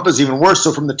Trump is even worse.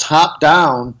 So from the top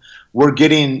down, we're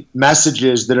getting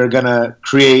messages that are going to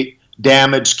create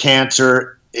damage,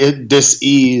 cancer,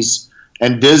 dis-ease,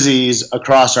 and disease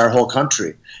across our whole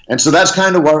country. And so that's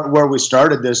kind of where we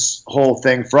started this whole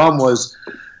thing from was,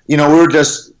 we were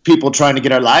just people trying to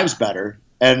get our lives better.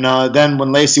 And then when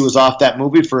Lacie was off that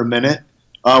movie for a minute,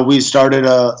 we started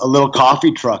a little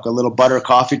coffee truck, a little butter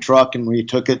coffee truck, and we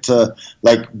took it to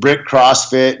like Brick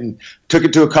CrossFit and took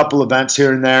it to a couple events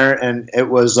here and there. And it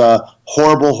was a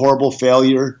horrible, horrible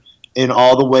failure in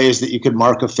all the ways that you could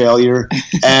mark a failure.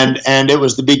 And it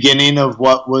was the beginning of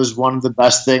what was one of the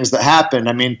best things that happened.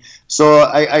 I mean, so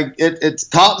it's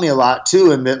taught me a lot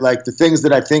too, in that like the things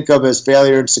that I think of as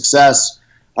failure and success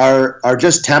are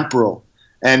just temporal.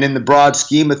 And in the broad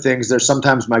scheme of things, they're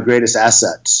sometimes my greatest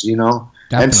assets, Definitely.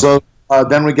 And so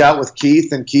then we got with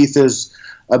Keith, and Keith is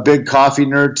a big coffee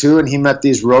nerd too. And he met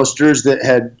these roasters that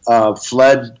had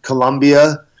fled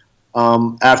Colombia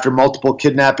after multiple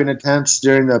kidnapping attempts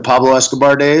during the Pablo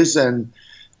Escobar days, and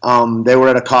they were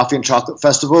at a coffee and chocolate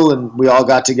festival, and we all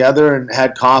got together and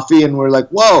had coffee, and we're like,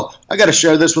 whoa, I got to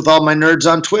share this with all my nerds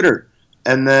on Twitter.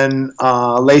 And then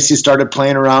Lacie started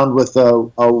playing around with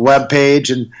a web page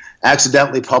and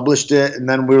accidentally published it, and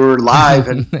then we were live,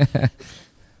 and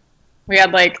We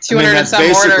had like 200 and that's some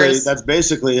orders. That's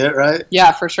basically it, right?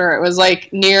 Yeah, for sure. It was like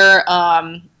near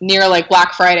like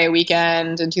Black Friday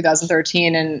weekend in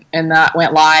 2013, and that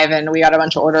went live, and we got a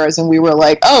bunch of orders, and we were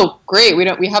like, oh, great.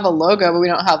 We have a logo, but we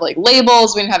don't have like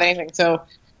labels. We didn't have anything. So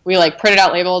we like printed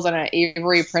out labels on an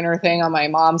Avery printer thing on my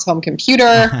mom's home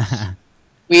computer.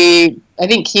 I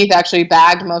think Keith actually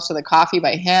bagged most of the coffee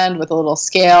by hand with a little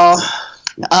scale.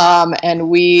 And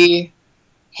we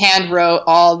hand wrote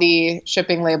all the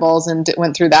shipping labels and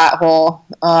went through that whole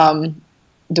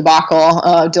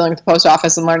debacle dealing with the post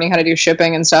office and learning how to do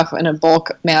shipping and stuff in a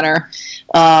bulk manner.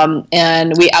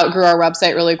 And we outgrew our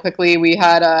website really quickly. We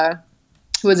had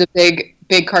it was a big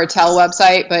cartel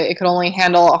website, but it could only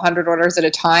handle 100 orders at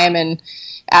a time. And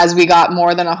as we got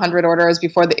more than 100 orders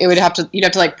before you'd have to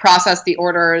like process the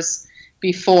orders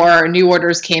before new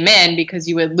orders came in, because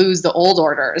you would lose the old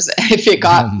orders if it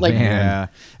got yeah.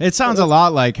 It sounds a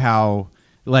lot like how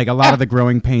like a lot of the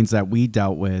growing pains that we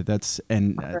dealt with.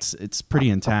 It's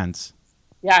pretty intense.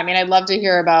 Yeah, I mean, I'd love to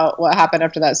hear about what happened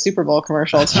after that Super Bowl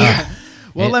commercial too.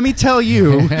 Well, let me tell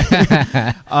you,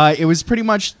 it was pretty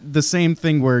much the same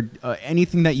thing where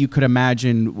anything that you could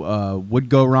imagine would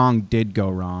go wrong did go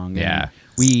wrong. Yeah.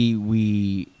 And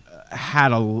we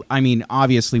had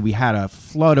obviously we had a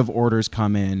flood of orders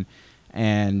come in,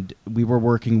 and we were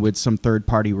working with some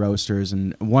third-party roasters,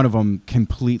 and one of them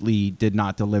completely did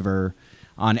not deliver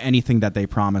on anything that they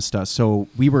promised us. So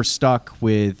we were stuck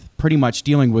with pretty much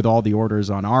dealing with all the orders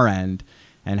on our end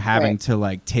and having to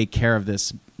like take care of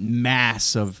this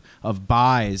mass of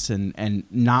buys and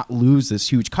not lose this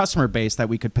huge customer base that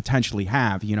we could potentially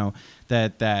have. You know,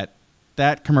 that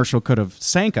commercial could have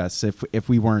sank us if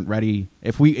we weren't ready,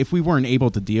 if we weren't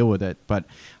able to deal with it. But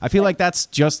I feel like that's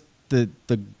just the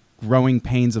growing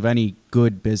pains of any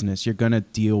good business. You're just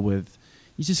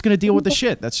gonna deal with the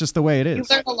shit. That's just the way it is.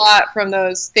 You learn a lot from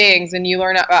those things, and you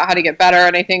learn about how to get better.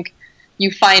 And I think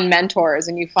you find mentors,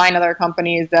 and you find other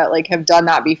companies that like have done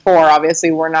that before.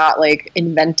 Obviously, we're not like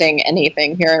inventing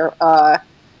anything here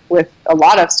with a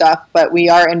lot of stuff, but we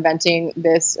are inventing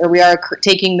this, or we are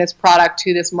taking this product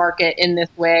to this market in this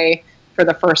way for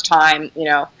the first time,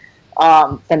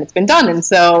 then it's been done. And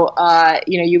so,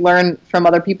 you learn from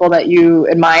other people that you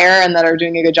admire and that are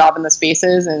doing a good job in the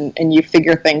spaces, and you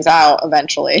figure things out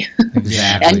eventually.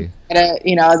 Exactly.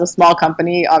 And, as a small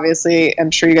company, obviously,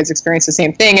 I'm sure you guys experience the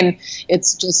same thing. And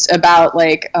it's just about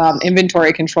like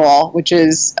inventory control, which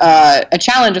is a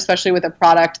challenge, especially with a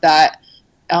product that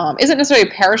isn't necessarily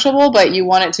perishable, but you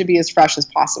want it to be as fresh as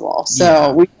possible.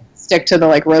 So we stick to the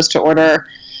like roast to order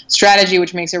strategy,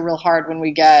 which makes it real hard when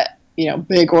we get,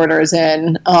 big orders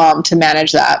in to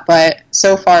manage that. But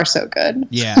so far, so good.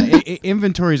 Yeah,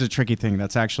 inventory is a tricky thing.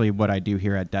 That's actually what I do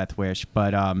here at Death Wish.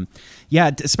 But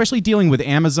especially dealing with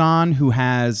Amazon, who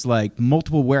has like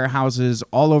multiple warehouses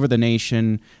all over the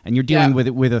nation, and you're dealing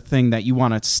with a thing that you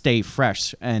want to stay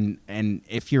fresh. And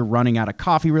if you're running out of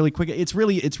coffee really quick, it's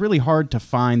really hard to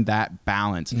find that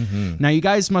balance. Mm-hmm. Now, you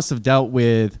guys must have dealt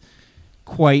with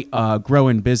quite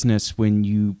growing business when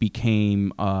you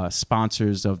became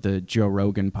sponsors of the Joe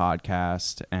Rogan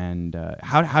podcast. And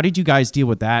how did you guys deal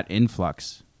with that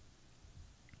influx?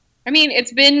 I mean,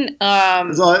 it's been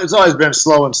it's always been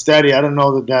slow and steady. I don't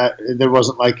know that there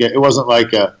wasn't like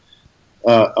a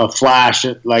flash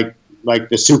like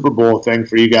the Super Bowl thing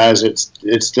for you guys.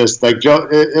 It's just like Joe.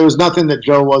 It was nothing that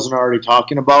Joe wasn't already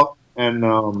talking about.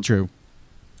 And true.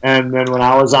 And then when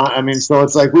I was on, so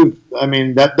it's like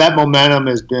that momentum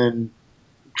has been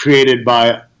created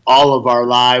by all of our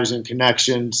lives and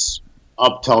connections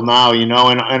up till now,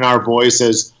 and our voice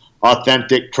as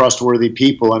authentic, trustworthy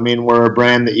people. We're a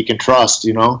brand that you can trust,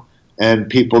 and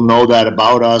people know that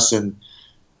about us. And,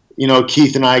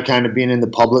 Keith and I kind of being in the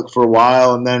public for a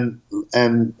while, and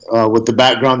with the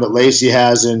background that Lacie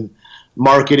has in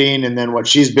marketing, and then what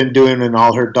she's been doing and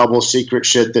all her double secret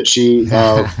shit that she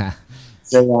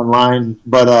say online,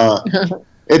 but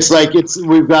it's like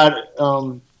we've got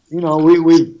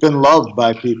we've been loved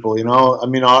by people.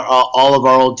 All of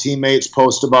our old teammates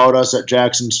post about us at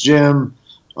Jackson's Gym.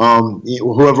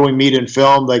 Whoever we meet in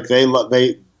film, like they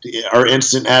are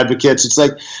instant advocates. It's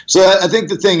like, so I think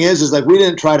the thing is like we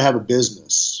didn't try to have a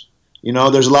business.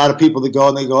 There's a lot of people that go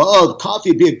and they go, oh, coffee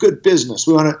would be a good business.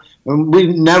 We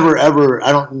never ever,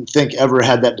 I don't think ever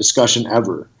had that discussion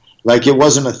ever. Like it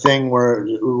wasn't a thing where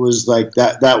it was like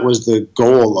that was the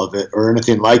goal of it or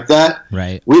anything like that.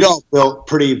 Right. We'd all built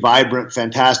pretty vibrant,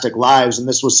 fantastic lives, and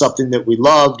this was something that we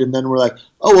loved. And then we're like,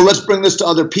 oh, well, let's bring this to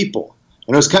other people.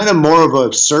 And it was kind of more of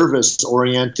a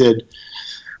service-oriented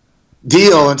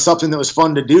deal and something that was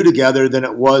fun to do together than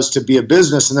it was to be a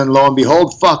business. And then lo and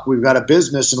behold, fuck, we've got a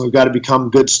business and we've got to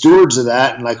become good stewards of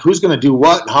that. And like, who's going to do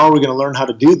what? And how are we going to learn how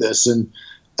to do this? And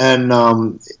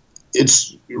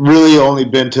it's really only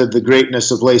been to the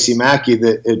greatness of Lacie Mackey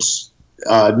that it's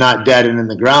not dead and in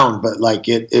the ground, but like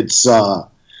that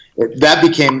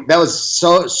was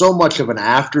so much of an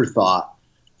afterthought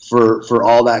for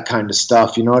all that kind of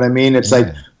stuff. You know what I mean? It's like,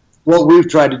 what we've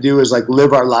tried to do is like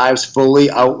live our lives fully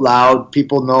out loud.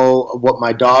 People know what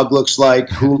my dog looks like,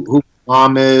 who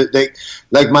mom is.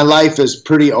 Like my life is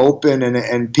pretty open,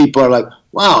 and people are like,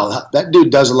 wow, that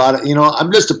dude does a lot of,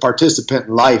 I'm just a participant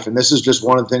in life, and this is just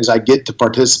one of the things I get to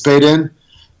participate in.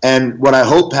 And what I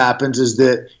hope happens is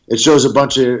that it shows a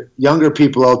bunch of younger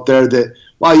people out there that,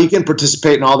 wow, you can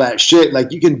participate in all that shit.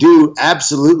 Like, you can do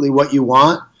absolutely what you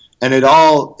want, and it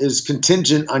all is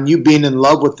contingent on you being in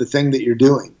love with the thing that you're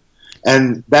doing.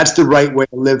 And that's the right way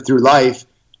to live through life.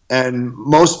 And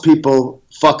most people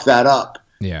fuck that up.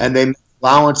 Yeah. And they make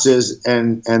allowances,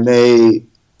 and they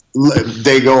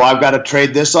go, I've got to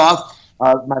trade this off,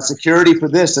 my security for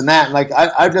this and that. And like,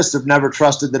 I just have never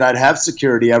trusted that I'd have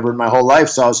security ever in my whole life.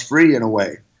 So I was free in a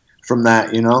way from that,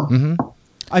 Mm-hmm.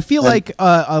 I feel like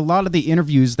a lot of the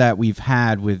interviews that we've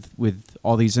had with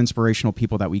all these inspirational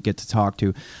people that we get to talk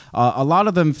to, a lot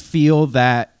of them feel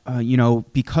that,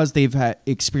 because they've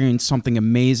experienced something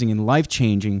amazing and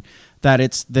life-changing, that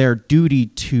it's their duty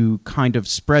to kind of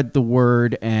spread the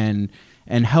word and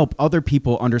help other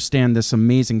people understand this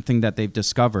amazing thing that they've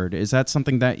discovered. Is that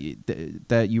something that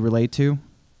you relate to?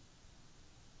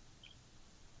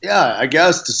 Yeah, I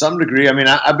guess to some degree. I mean,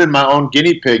 I've been my own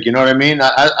guinea pig. You know what I mean?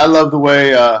 I love the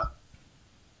way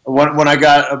when I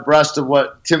got abreast of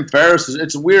what Tim Ferriss is.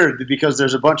 It's weird because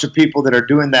there's a bunch of people that are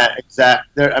doing that exact.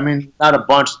 I mean, not a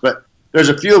bunch, but there's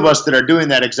a few of us that are doing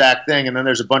that exact thing, and then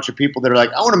there's a bunch of people that are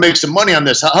like, I want to make some money on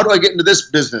this. How do I get into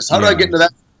this business? How do I get into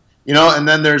that? And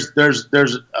then there's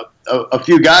a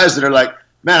few guys that are like,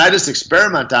 man, I just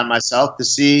experiment on myself to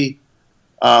see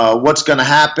what's going to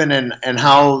happen and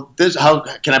how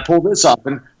can I pull this off?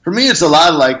 And for me, it's a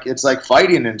lot like, it's like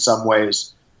fighting in some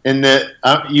ways, in that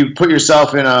you put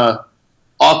yourself in a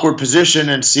awkward position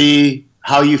and see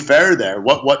how you fare there,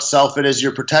 what self it is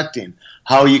you're protecting,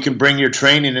 how you can bring your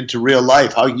training into real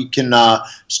life, how you can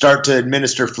start to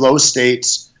administer flow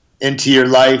states into your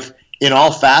life in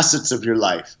all facets of your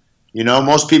life.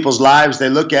 Most people's lives, they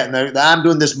look at and I'm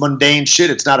doing this mundane shit.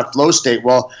 It's not a flow state.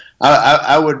 Well,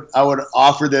 I would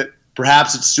offer that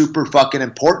perhaps it's super fucking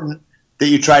important that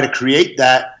you try to create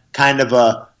that kind of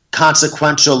a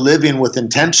consequential living with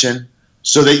intention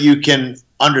so that you can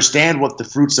understand what the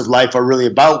fruits of life are really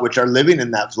about, which are living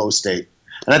in that flow state.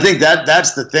 And I think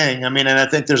that's the thing. I mean, and I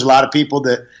think there's a lot of people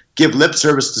that give lip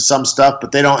service to some stuff,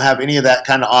 but they don't have any of that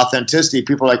kind of authenticity.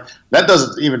 People are like, that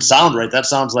doesn't even sound right. That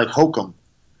sounds like hokum.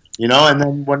 And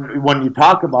then when you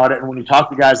talk about it and when you talk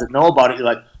to guys that know about it, you're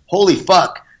like, holy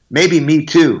fuck, maybe me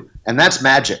too. And that's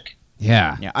magic.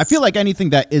 Yeah. I feel like anything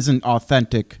that isn't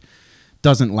authentic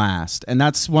doesn't last. And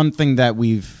that's one thing that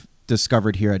we've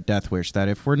discovered here at Death Wish, that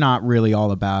if we're not really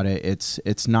all about it,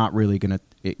 it's not really gonna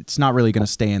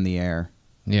stay in the air.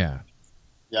 Yeah.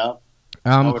 Yeah.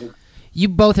 You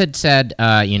both had said,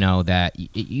 that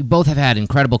you both have had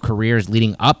incredible careers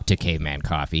leading up to Caveman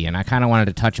Coffee, and I kind of wanted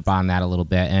to touch upon that a little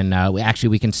bit. And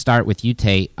we can start with you,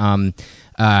 Tait.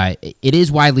 It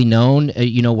is widely known,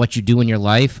 what you do in your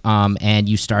life, and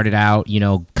you started out,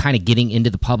 kind of getting into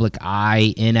the public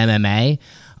eye in MMA.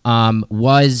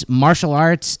 Was martial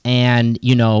arts and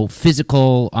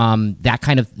physical, that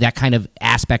kind of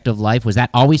aspect of life, was that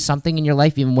always something in your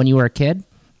life, even when you were a kid,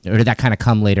 or did that kind of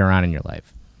come later on in your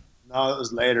life? No, it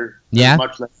was later. Yeah? It was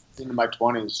much later, into my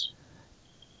 20s.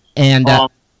 And, go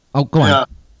on. Yeah.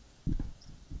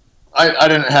 I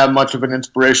didn't have much of an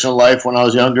inspirational life when I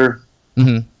was younger.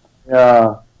 Mm-hmm.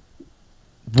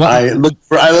 I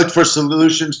looked for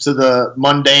solutions to the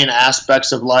mundane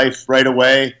aspects of life right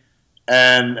away,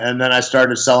 and then I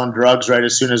started selling drugs right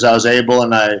as soon as I was able,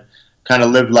 and I kind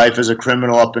of lived life as a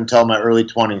criminal up until my early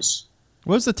 20s.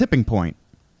 What was the tipping point?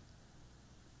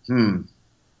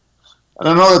 I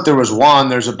don't know that there was one.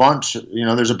 There's a bunch.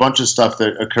 There's a bunch of stuff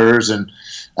that occurs, and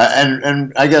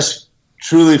I guess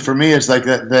truly for me, it's like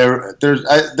that.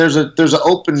 There's an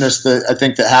openness that I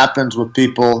think that happens with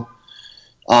people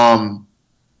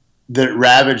that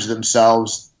ravage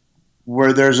themselves,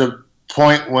 where there's a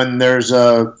point when there's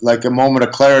a moment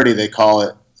of clarity, they call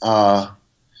it,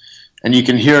 and you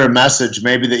can hear a message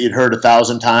maybe that you'd heard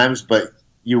 1,000 times, but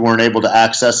you weren't able to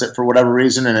access it for whatever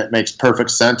reason, and it makes perfect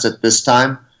sense at this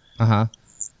time. Uh-huh.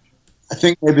 I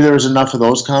think maybe there was enough of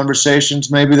those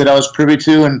conversations maybe that I was privy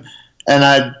to, and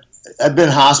I'd been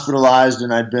hospitalized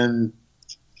and I'd been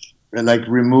like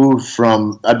removed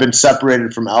from, I'd been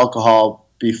separated from alcohol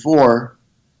before,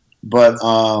 but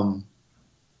I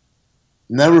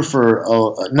never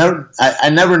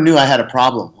knew I had a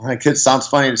problem. Like, it sounds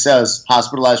funny to say I was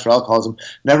hospitalized for alcoholism.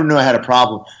 Never knew I had a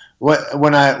problem.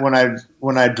 When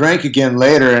I drank again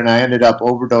later and I ended up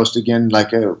overdosed again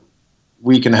like a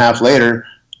week and a half later,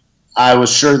 I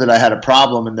was sure that I had a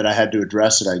problem and that I had to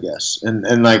address it, I guess.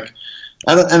 And like,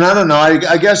 I don't know.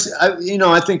 I guess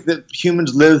I think that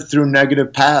humans live through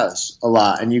negative paths a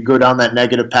lot, and you go down that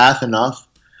negative path enough,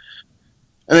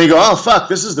 and then you go, oh fuck,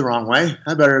 this is the wrong way.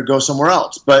 I better go somewhere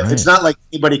else. But It's not like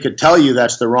anybody could tell you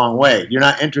that's the wrong way. You're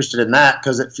not interested in that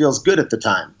because it feels good at the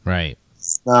time. Right.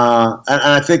 And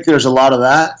I think there's a lot of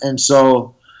that, and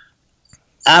so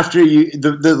after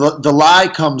the lie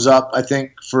comes up, I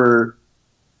think for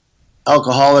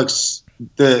alcoholics,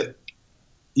 that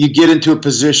you get into a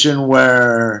position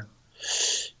where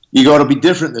you go, it'll be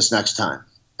different this next time,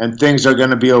 and things are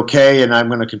going to be okay, and I'm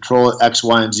going to control it X,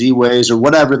 Y, and Z ways, or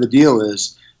whatever the deal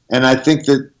is. And I think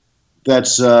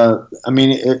that's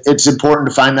it's important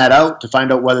to find that out, to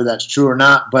find out whether that's true or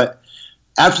not. But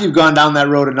after you've gone down that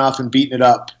road enough and beaten it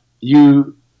up,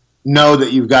 you know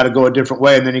that you've got to go a different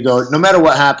way, and then you go, no matter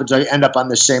what happens, I end up on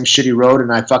this same shitty road,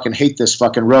 and I fucking hate this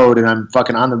fucking road, and I'm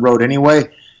fucking on the road anyway.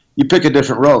 You pick a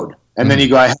different road, and then you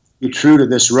go, I have to be true to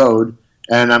this road,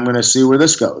 and I'm going to see where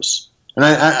this goes. And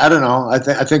I don't know. I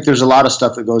think there's a lot of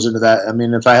stuff that goes into that. I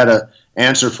mean, if I had a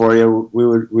answer for you, we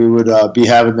would be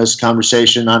having this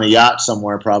conversation on a yacht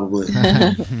somewhere, probably.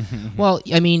 Well,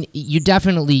 I mean, you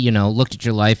definitely looked at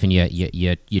your life and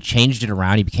you changed it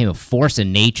around. You became a force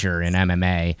in nature in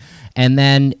MMA, and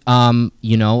then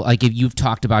like if you've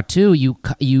talked about too,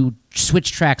 you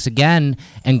switched tracks again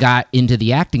and got into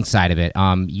the acting side of it.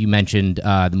 You mentioned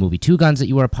the movie Two Guns that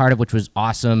you were a part of, which was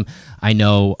awesome. I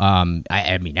know.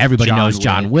 I mean, everybody knows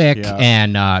John Wick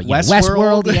and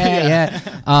Westworld. Yeah.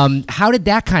 How did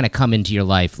that kind of come into your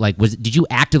life? Like, did you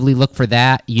actively look for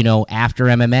that, after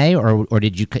MMA, or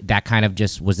did you that kind of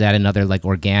just was that another like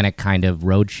organic kind of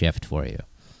road shift for you?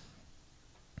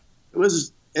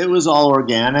 It was all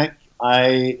organic.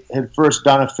 I had first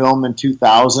done a film in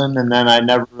 2000, and then I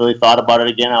never really thought about it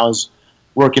again. I was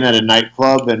working at a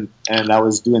nightclub, and I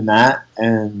was doing that,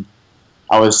 and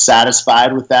I was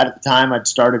satisfied with that at the time. I'd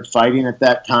started fighting at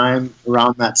that time.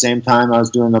 Around that same time, I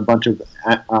was doing a bunch of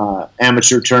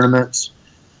amateur tournaments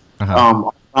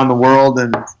around the world,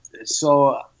 and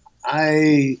so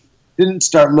I didn't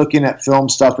start looking at film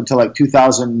stuff until like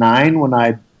 2009 when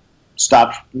I'd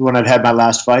had my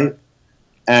last fight,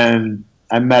 and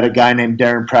I met a guy named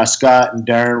Darren Prescott, and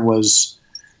Darren was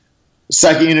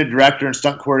second unit director and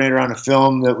stunt coordinator on a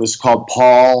film that was called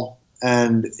Paul,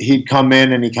 and he'd come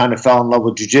in and he kind of fell in love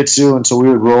with jiu-jitsu, and so we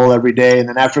would roll every day. And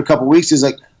then after a couple of weeks, he's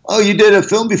like, oh, you did a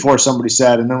film before, somebody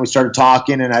said. And then we started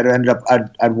talking, and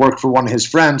I'd worked for one of his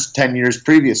friends 10 years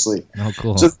previously. Oh,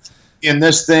 cool. So in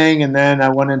this thing, and then I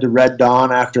went into Red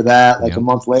Dawn after that, like a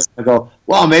month later. I go,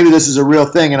 well, maybe this is a real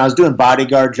thing. And I was doing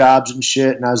bodyguard jobs and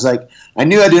shit, and I was like, I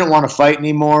knew I didn't want to fight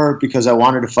anymore because I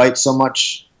wanted to fight so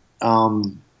much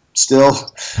still.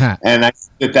 And I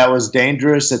think that was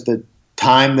dangerous at the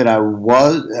time that I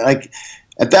was. Like,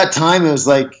 at that time, it was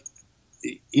like,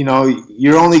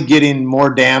 you're only getting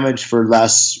more damage for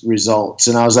less results.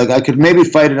 And I was like, I could maybe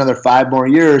fight another 5 more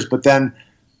years, but then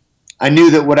I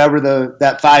knew that whatever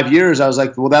that 5 years, I was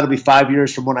like, well, that'll be 5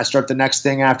 years from when I start the next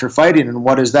thing after fighting. And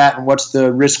what is that? And what's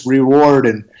the risk reward?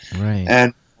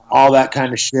 And all that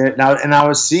kind of shit. And I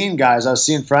was seeing guys, I was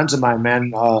seeing friends of mine,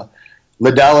 man.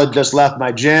 Liddell had just left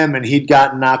my gym, and he'd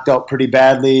gotten knocked out pretty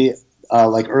badly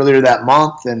like earlier that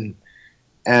month. And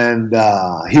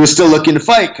he was still looking to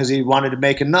fight because he wanted to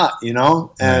make a nut,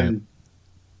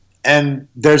 And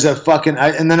there's a fucking,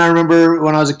 and then I remember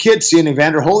when I was a kid seeing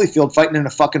Evander Holyfield fighting in a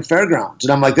fucking fairgrounds,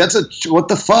 and I'm like, what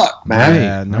the fuck, man?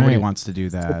 Yeah, nobody wants to do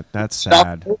that. That's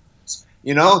sad.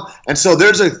 And so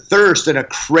there's a thirst and a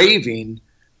craving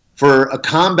for a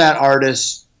combat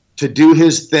artist to do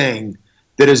his thing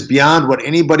that is beyond what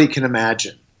anybody can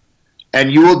imagine,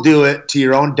 and you will do it to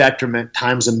your own detriment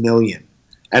times a million.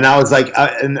 And I was like,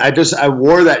 I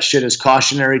wore that shit as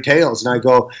cautionary tales, and I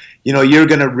go, you're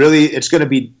gonna really, it's gonna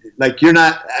be. Like, you're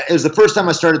not, it was the first time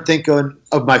I started thinking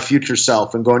of my future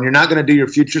self and going, you're not going to do your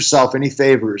future self any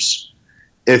favors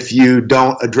if you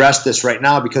don't address this right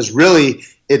now, because really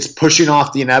it's pushing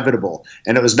off the inevitable.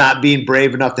 And it was not being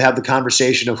brave enough to have the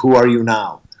conversation of who are you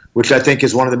now, which I think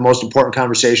is one of the most important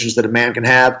conversations that a man can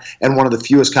have, and one of the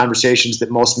fewest conversations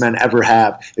that most men ever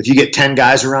have. If you get 10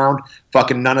 guys around,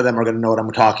 fucking none of them are going to know what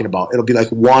I'm talking about. It'll be like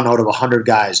 1 out of 100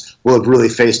 guys will have really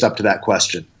faced up to that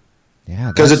question.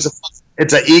 Yeah, because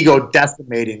it's an ego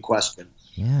decimating question.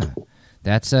 Yeah,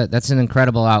 that's an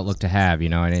incredible outlook to have,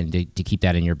 and to keep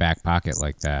that in your back pocket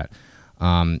like that.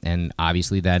 And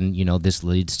obviously, then this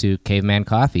leads to Caveman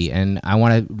Coffee, and I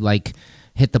want to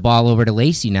hit the ball over to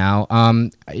Lacie now.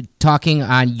 Talking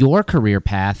on your career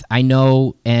path, I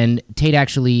know, and Tait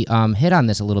actually hit on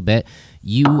this a little bit.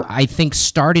 You, I think,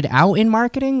 started out in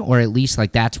marketing, or at least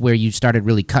that's where you started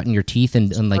really cutting your teeth in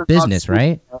business,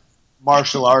 right?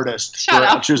 Martial artist. Shut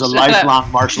up. She was a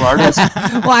lifelong martial artist.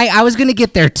 Well, I was going to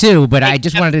get there too, but I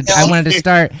just wanted to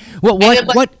start.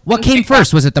 What came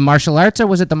first? Was it the martial arts or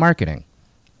was it the marketing?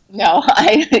 No,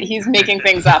 he's making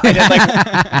things up. I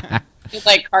did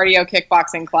cardio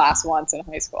kickboxing class once in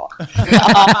high school.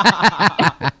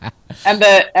 And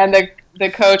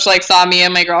the coach saw me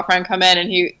and my girlfriend come in,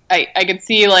 and I could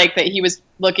see that he was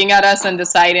looking at us and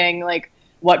deciding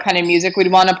what kind of music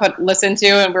we'd want to listen to,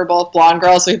 and we're both blonde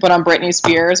girls, so he put on Britney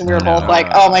Spears, and we were both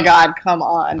oh my god, come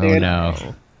on, dude.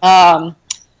 Oh no.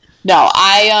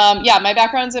 My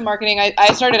background's in marketing.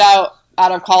 I started out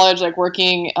of college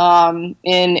working in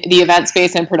the event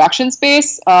space and production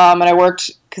space, and I worked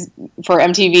for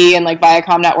MTV and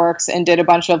Viacom networks, and did a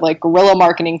bunch of guerrilla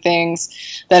marketing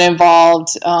things that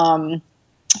involved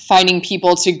finding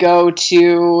people to go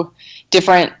to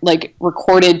different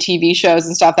recorded TV shows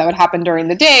and stuff that would happen during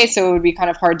the day, so it would be kind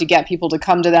of hard to get people to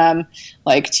come to them,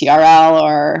 TRL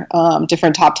or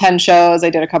different top 10 shows. I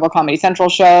did a couple Comedy Central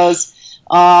shows.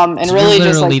 And so really you're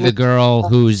literally just the girl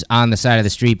who's on the side of the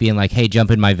street being hey,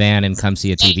 jump in my van and come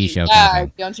see a TV show. Yeah,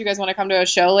 don't you guys want to come to a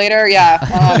show later?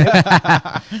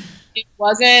 Yeah. It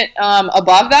wasn't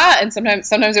above that, and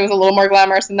sometimes it was a little more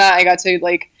glamorous than that. I got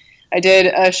to I did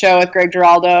a show with Greg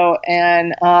Giraldo,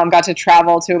 and got to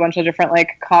travel to a bunch of different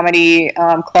comedy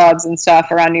clubs and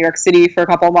stuff around New York City for a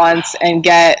couple months, and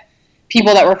get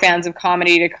people that were fans of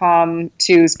comedy to come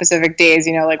to specific days,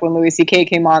 when Louis C.K.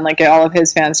 came on, get all of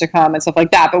his fans to come and stuff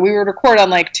like that. But we would record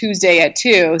on Tuesday at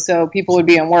 2, so people would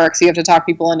be in work, so you have to talk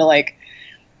people into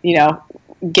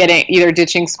getting either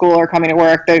ditching school or coming to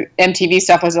work. The MTV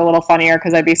stuff was a little funnier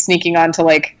because I'd be sneaking onto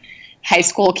high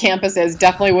school campuses.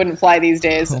 Definitely wouldn't fly these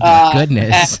days. Oh my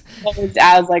goodness.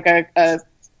 As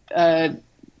a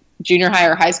junior high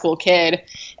or high school kid,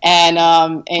 and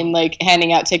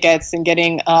handing out tickets and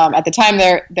getting at the time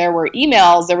there were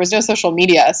emails. There was no social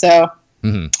media, so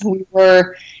we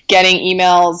were getting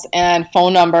emails and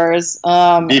phone numbers,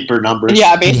 beeper numbers.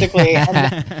 Yeah, basically.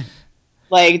 And,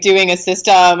 doing a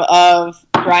system of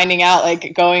grinding out,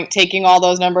 taking all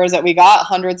those numbers that we got,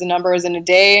 hundreds of numbers in a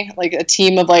day, a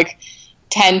team of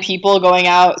 10 people going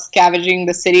out scavenging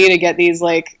the city to get these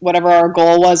whatever our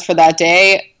goal was for that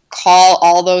day, call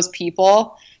all those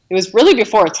people. It was really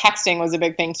before texting was a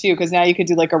big thing too, because now you could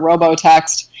do a robo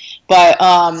text, but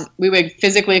we would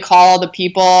physically call the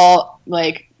people,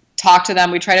 talk to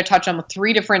them. We try to touch them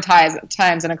 3 different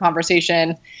times in a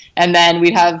conversation, and then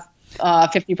we'd have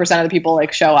 50% of the people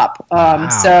show up. Wow.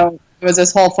 So it was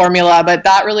this whole formula, but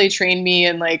that really trained me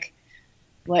in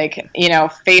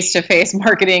face-to-face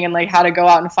marketing, and how to go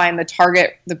out and find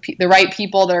the right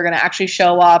people that are going to actually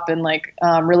show up, and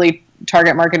really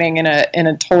target marketing in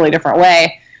a totally different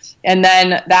way. And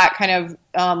then that kind of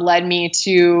led me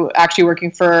to actually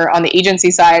working on the agency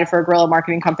side for a guerrilla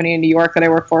marketing company in New York that I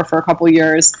worked for a couple of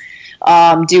years,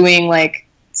 doing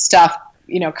stuff,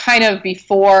 kind of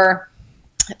before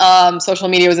social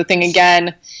media was a thing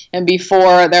again, and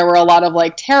before there were a lot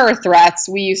of terror threats.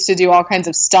 We used to do all kinds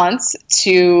of stunts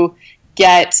to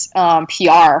get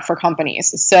PR for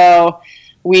companies. So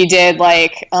we did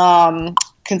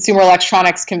consumer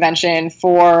electronics convention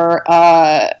for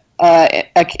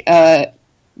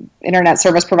internet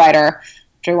service provider,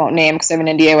 which I won't name because I have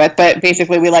an NDA with, but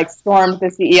basically we stormed the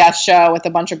CES show with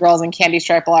a bunch of girls in candy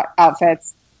stripe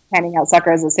outfits, handing out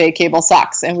suckers that say cable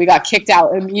sucks, and we got kicked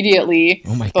out immediately.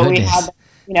 Oh my but goodness.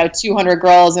 We had 200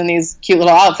 girls in these cute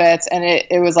little outfits, and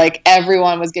it was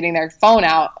everyone was getting their phone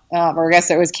out, or I guess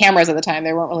it was cameras at the time.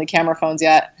 They weren't really camera phones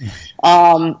yet.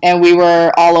 And we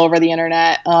were all over the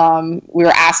internet. We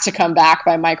were asked to come back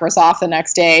by Microsoft the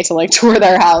next day to tour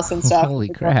their house and stuff. Holy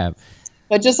crap.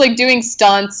 But just doing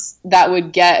stunts that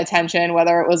would get attention,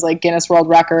 whether it was Guinness World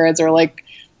Records or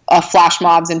flash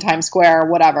mobs in Times Square,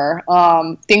 whatever.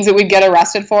 Things that we'd get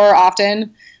arrested for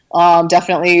often.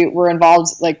 Definitely were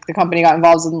involved, the company got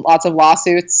involved in lots of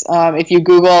lawsuits. If you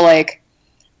Google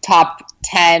top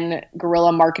 10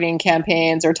 guerrilla marketing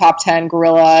campaigns or top 10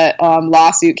 guerrilla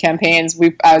lawsuit campaigns,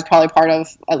 I was probably part of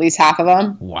at least half of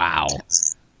them. Wow.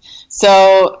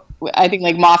 So I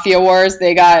think Mafia Wars,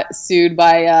 they got sued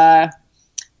by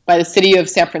by the city of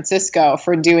San Francisco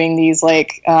for doing these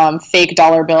like fake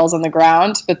dollar bills on the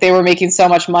ground, but they were making so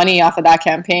much money off of that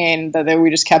campaign that we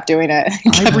just kept doing it.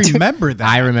 I remember that.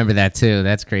 I remember that too.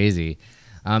 That's crazy.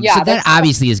 Yeah, so that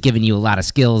obviously has given you a lot of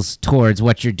skills towards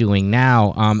what you're doing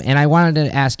now. And I wanted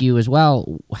to ask you as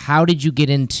well, how did you get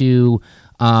into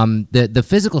the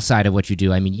physical side of what you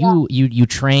do? I mean, you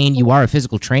train, you are a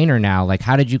physical trainer now. Like,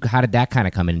 how did that kind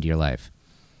of come into your life?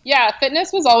 Yeah,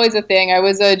 fitness was always a thing. I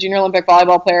was a junior Olympic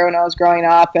volleyball player when I was growing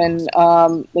up, and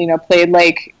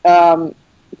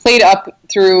played up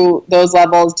through those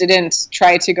levels. Didn't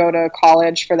try to go to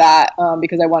college for that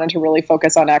because I wanted to really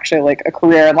focus on actually like a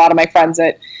career. A lot of my friends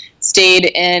that stayed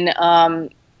in,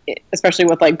 especially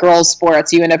with like girls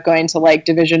sports, you end up going to like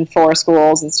Division IV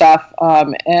schools and stuff,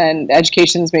 and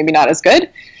education's maybe not as good.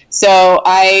 So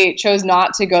I chose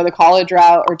not to go the college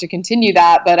route or to continue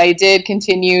that, but I did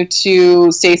continue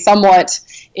to stay somewhat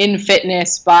in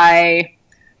fitness by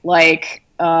like,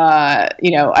 I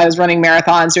was running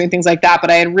marathons, doing things like that, but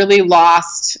I had really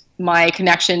lost my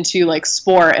connection to like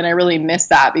sport, and I really missed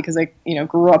that because I,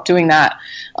 grew up doing that,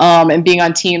 and being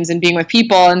on teams and being with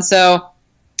people. And so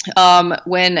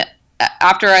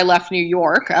after I left New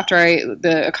York,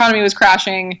 the economy was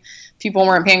crashing, people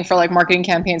weren't paying for like marketing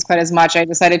campaigns quite as much, I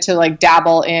decided to like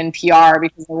dabble in PR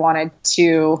because I wanted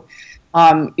to,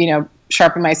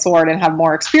 sharpen my sword and have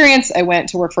more experience. I went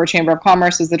to work for a Chamber of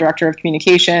Commerce as the director of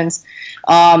communications.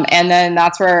 And then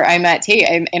that's where I met Tait.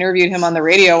 I interviewed him on the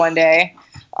radio one day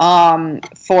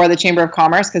for the Chamber of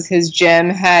Commerce because his gym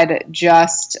had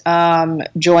just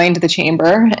joined the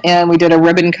chamber, and we did a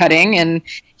ribbon cutting, and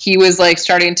he was like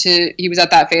he was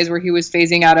at that phase where he was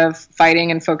phasing out of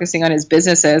fighting and focusing on his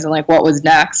businesses and like what was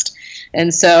next.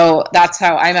 And so that's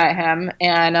how I met him.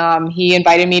 And he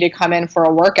invited me to come in for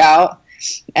a workout.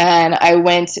 And I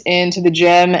went into the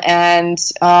gym, and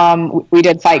we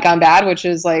did Fight Gone Bad, which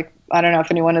is like, I don't know if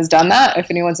anyone has done that.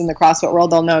 If anyone's in the CrossFit world,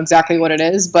 they'll know exactly what it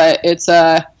is, but it's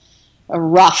a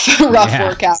rough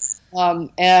workout.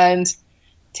 And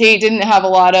Tait didn't have a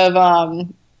lot of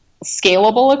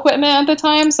scalable equipment at the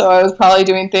time, so I was probably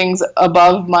doing things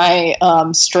above my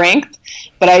strength,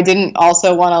 but I didn't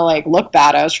also want to like look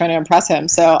bad. I was trying to impress him,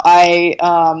 so I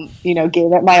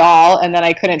gave it my all, and then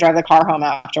I couldn't drive the car home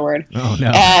afterward. Oh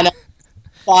no. And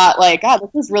thought like, God,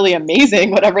 this is really amazing,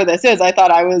 whatever this is. I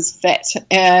thought I was fit,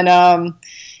 and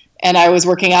I was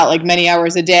working out like many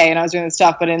hours a day, and I was doing this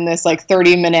stuff, but in this like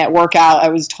 30-minute workout I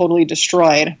was totally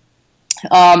destroyed.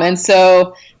 And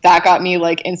so that got me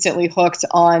like instantly hooked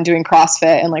on doing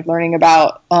CrossFit and like learning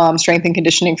about strength and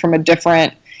conditioning from a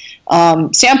different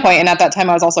standpoint. And at that time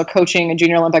I was also coaching a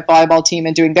junior Olympic volleyball team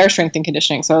and doing their strength and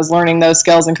conditioning. So I was learning those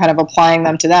skills and kind of applying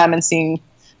them to them and seeing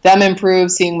them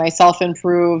improve, seeing myself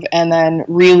improve, and then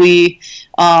really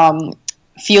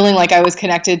feeling like I was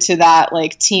connected to that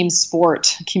like team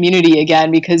sport community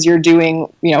again, because you're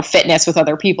doing, fitness with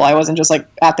other people. I wasn't just like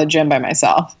at the gym by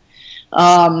myself.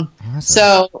 Awesome.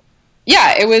 So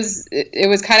yeah, it was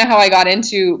kind of how I got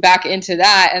back into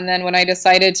that. And then when I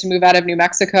decided to move out of New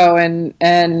Mexico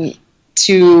and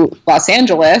to Los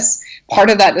Angeles, part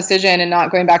of that decision and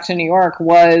not going back to New York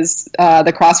was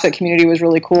the CrossFit community was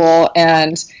really cool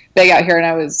and big out here, and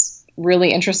I was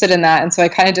really interested in that. And so I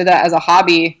kind of did that as a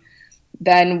hobby,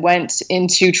 then went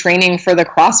into training for the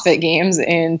CrossFit Games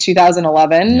in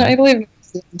 2011, I believe,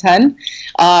 2010,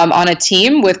 on a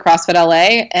team with CrossFit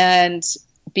LA. And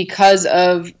because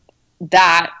of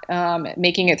that,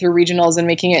 making it through regionals and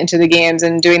making it into the games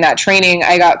and doing that training,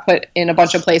 I got put in a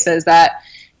bunch of places that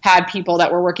had people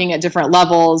that were working at different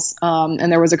levels.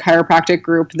 And there was a chiropractic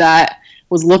group that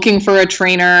was looking for a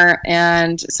trainer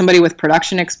and somebody with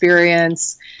production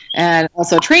experience and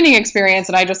also training experience.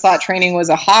 And I just thought training was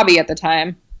a hobby at the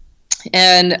time.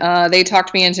 And they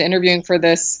talked me into interviewing for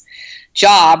this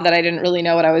job that I didn't really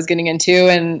know what I was getting into.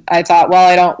 And I thought, well,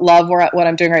 I don't love what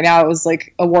I'm doing right now. It was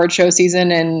like award show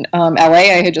season in LA.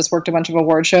 I had just worked a bunch of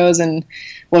award shows and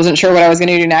wasn't sure what I was going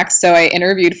to do next. So I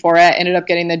interviewed for it, ended up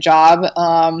getting the job,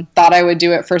 thought I would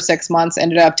do it for 6 months,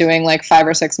 ended up doing like 5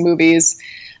 or 6 movies,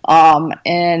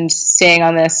 and staying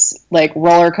on this like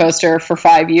roller coaster for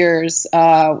 5 years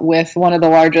with one of the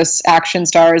largest action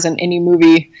stars in any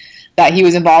movie that he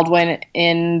was involved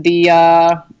in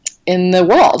the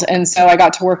world. And so I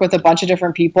got to work with a bunch of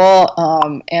different people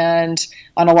and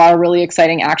on a lot of really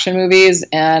exciting action movies.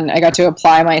 And I got to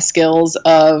apply my skills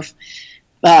of,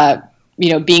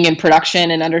 being in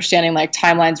production and understanding like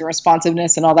timelines and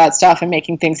responsiveness and all that stuff and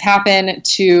making things happen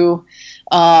to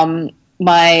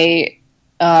my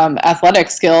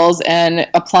athletic skills and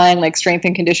applying like strength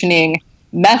and conditioning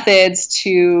methods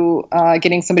to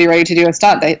getting somebody ready to do a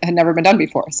stunt that had never been done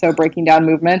before. So breaking down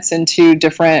movements into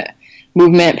different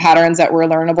movement patterns that were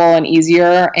learnable and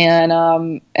easier.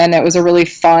 And it was a really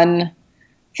fun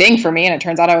thing for me. And it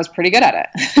turns out I was pretty good at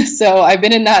it. So I've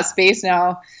been in that space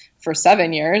now for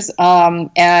 7 years,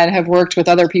 and have worked with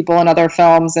other people in other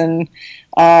films, and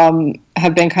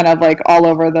have been kind of like all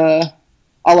over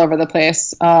the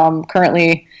place.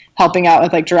 Currently helping out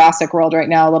with like Jurrasic World right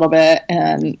now a little bit,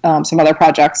 and some other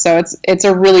projects. So it's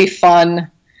a really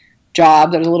fun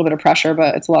job. There's a little bit of pressure,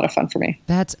 but it's a lot of fun for me.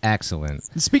 That's excellent.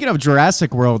 Speaking of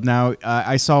Jurrasic World, now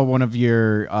I saw one of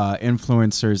your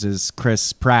influencers is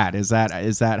Chris Pratt. Is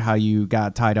that how you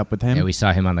got tied up with him? Yeah, we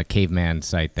saw him on the Caveman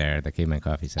site there, the Caveman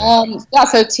Coffee site. Yeah,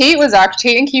 so Tait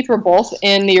and Keith were both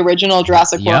in the original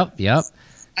Jurrasic World. Yep.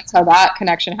 That's how that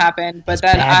connection happened. But Those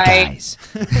then bad guys.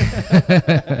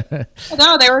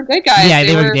 No, they were good guys. Yeah,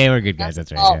 they were good guys.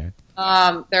 That's right.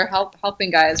 Yeah. They're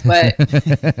helping guys, but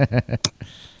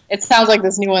it sounds like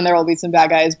this new one there will be some bad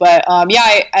guys. But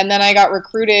and then I got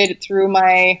recruited through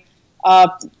my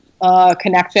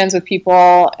connections with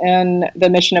people in the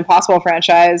Mission Impossible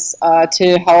franchise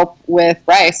to help with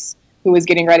Bryce, who was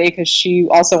getting ready because she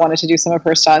also wanted to do some of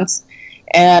her stunts.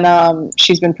 And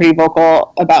she's been pretty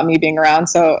vocal about me being around,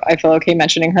 so I feel okay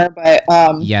mentioning her. But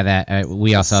that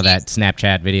we all saw that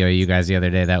Snapchat video of you guys the other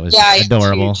day. That was yeah,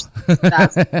 adorable.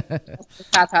 That's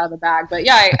out of the bag. But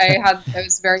yeah, I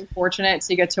was very fortunate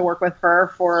to get to work with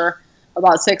her for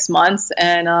about 6 months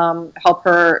and help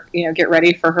her, get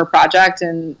ready for her project.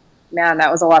 And man, that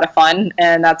was a lot of fun.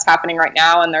 And that's happening right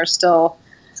now. And there's still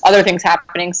other things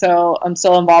happening, so I'm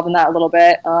still involved in that a little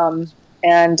bit.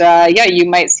 You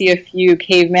might see a few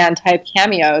Caveman type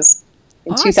cameos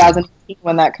in 2018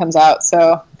 when that comes out.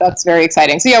 So that's very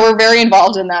exciting. So yeah, we're very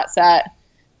involved in that set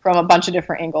from a bunch of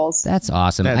different angles. That's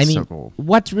awesome. That's so cool.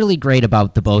 What's really great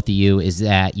about the both of you is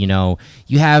that, you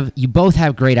both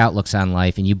have great outlooks on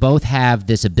life, and you both have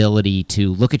this ability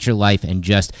to look at your life and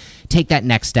just take that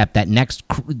next step, that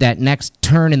next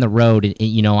turn in the road,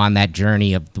 on that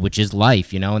journey of which is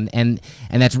life, and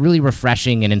that's really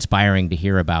refreshing and inspiring to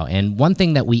hear about. And one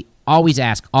thing that we always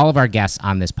ask all of our guests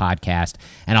on this podcast,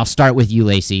 and I'll start with you,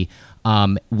 Lacie,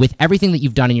 with everything that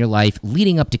you've done in your life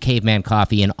leading up to Caveman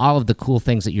Coffee and all of the cool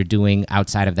things that you're doing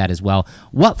outside of that as well,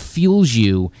 what fuels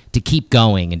you to keep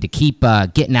going and to keep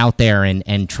getting out there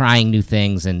and trying new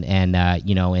things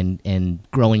and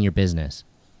growing your business?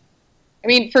 I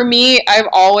mean, for me, I've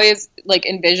always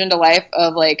envisioned a life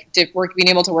of being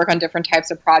able to work on different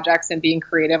types of projects and being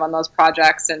creative on those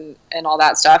projects and all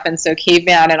that stuff. And so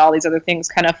Caveman and all these other things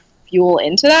kind of fuel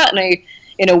into that. And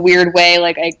in a weird way,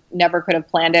 I never could have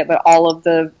planned it, but all of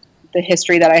the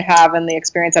history that I have and the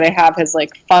experience that I have has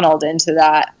funneled into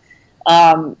that,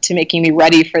 to making me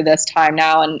ready for this time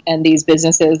now and these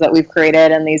businesses that we've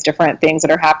created and these different things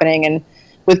that are happening. And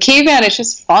with Caveman, it's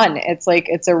just fun.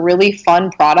 It's a really fun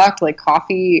product.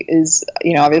 Coffee is,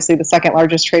 obviously the second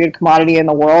largest traded commodity in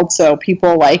the world. So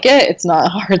people like it. It's not a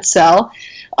hard sell.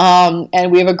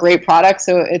 And we have a great product.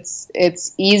 So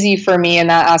it's easy for me in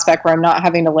that aspect where I'm not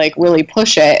having to really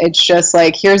push it. It's just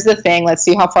here's the thing. Let's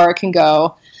see how far it can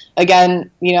go.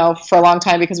 Again, for a long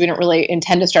time, because we didn't really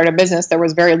intend to start a business, there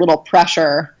was very little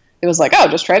pressure. It was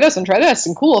just try this and try this.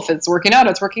 And cool, if it's working out,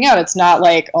 it's working out. It's not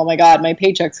oh my God, my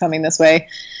paycheck's coming this way.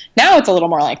 Now it's a little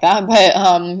more like that. But,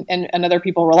 and other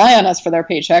people rely on us for their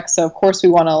paychecks. So of course we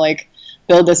want to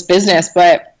build this business,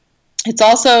 but it's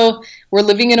also, we're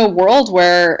living in a world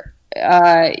where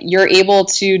you're able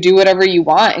to do whatever you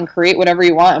want and create whatever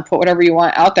you want and put whatever you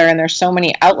want out there. And there's so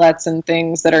many outlets and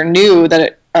things that are new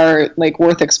that are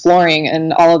worth exploring.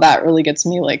 And all of that really gets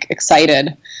me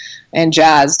excited and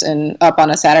jazzed and up on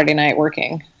a Saturday night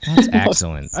working. That's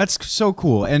excellent. That's so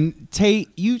cool. And Tait,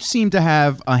 you seem to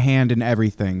have a hand in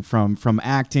everything from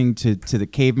acting to the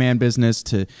Caveman business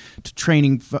to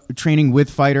training with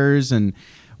fighters. And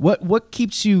what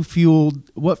keeps you fueled?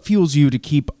 What fuels you to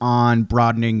keep on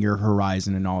broadening your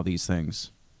horizon in all these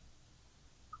things?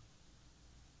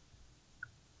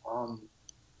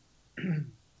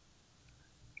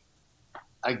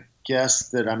 I guess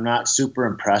that I'm not super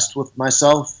impressed with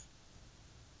myself,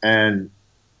 and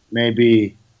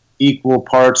maybe equal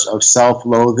parts of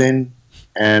self-loathing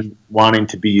and wanting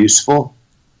to be useful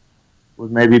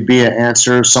would maybe be an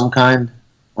answer of some kind.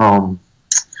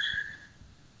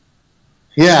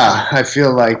 Yeah, I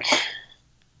feel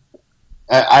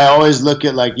I always look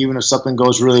at even if something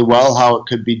goes really well, how it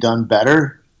could be done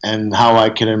better and how I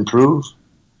can improve.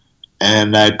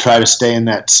 And I try to stay in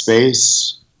that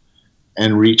space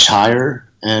and reach higher.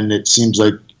 And it seems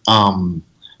to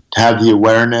have the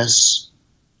awareness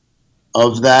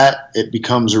of that, it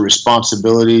becomes a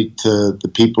responsibility to the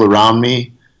people around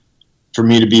me for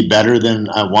me to be better than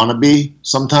I want to be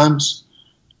sometimes.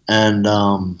 And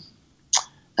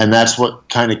And that's what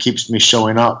kind of keeps me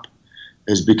showing up,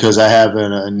 is because I have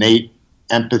an innate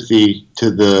empathy to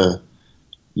the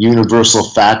universal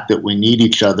fact that we need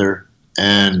each other,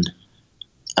 and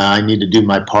I need to do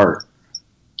my part.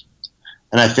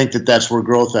 And I think that that's where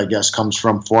growth, I guess, comes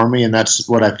from for me, and that's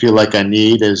what I feel like I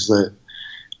need, is that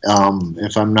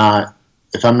if I'm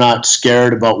not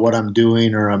scared about what I'm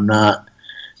doing, or I'm not,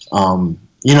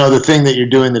 the thing that you're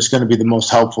doing that's going to be the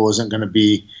most helpful isn't going to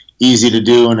be easy to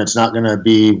do, and it's not going to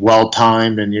be well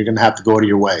timed, and you're going to have to go out of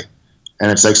your way. And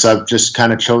it's like, so I've just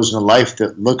kind of chosen a life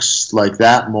that looks like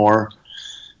that more,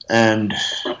 and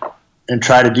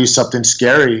try to do something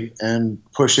scary and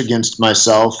push against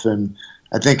myself. And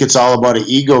I think it's all about an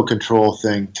ego control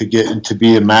thing to get and to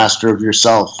be a master of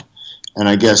yourself. And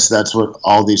I guess that's what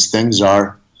all these things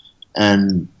are.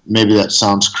 And maybe that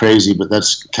sounds crazy, but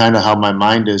that's kind of how my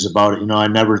mind is about it. I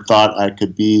never thought I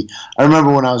could be. I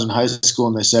remember when I was in high school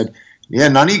and they said, yeah,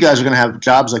 none of you guys are going to have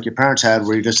jobs like your parents had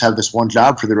where you just have this one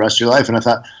job for the rest of your life. And I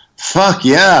thought, fuck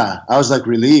yeah. I was like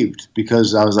relieved,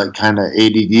 because I was like kind of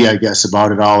ADD, I guess,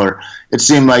 about it all. Or it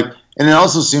seemed like, and it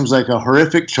also seems like a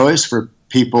horrific choice for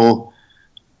people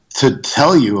to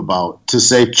tell you about, to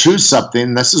say, choose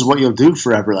something, this is what you'll do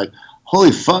forever. Like,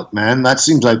 holy fuck, man, that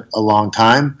seems like a long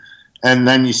time. And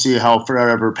then you see how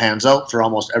forever pans out for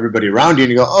almost everybody around you,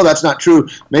 and you go, oh, that's not true.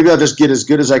 Maybe I'll just get as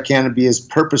good as I can and be as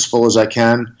purposeful as I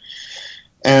can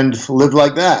and live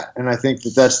like that. And I think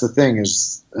that that's the thing,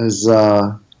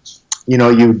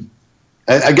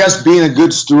 I guess being a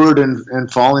good steward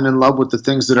and falling in love with the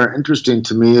things that are interesting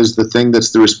to me is the thing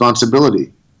that's the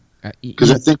responsibility. Because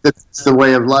I think that's the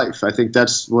way of life. I think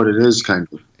that's what it is, kind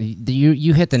of.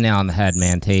 You hit the nail on the head,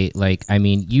 man, Tait. Like, I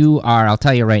mean, I'll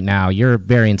tell you right now, you're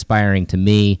very inspiring to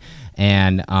me.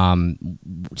 And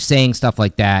saying stuff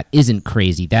like that isn't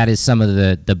crazy. That is some of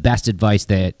the best advice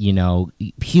that,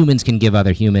 humans can give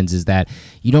other humans, is that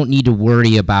you don't need to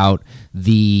worry about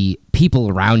the people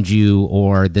around you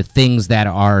or the things that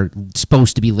are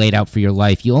supposed to be laid out for your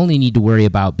life. You only need to worry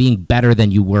about being better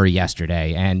than you were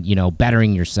yesterday and,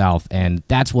 bettering yourself. And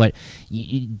that's what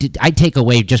I take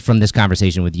away just from this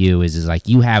conversation with you is like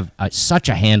you have such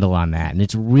a handle on that. And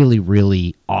it's really,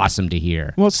 really awesome to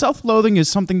hear. Well, self-loathing is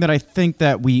something that I think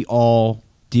that we all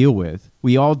deal with.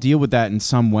 We all deal with that in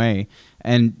some way.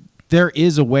 And there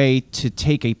is a way to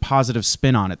take a positive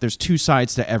spin on it. There's two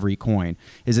sides to every coin.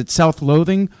 Is it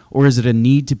self-loathing, or is it a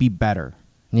need to be better?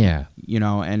 Yeah.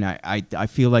 And I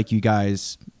feel like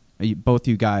both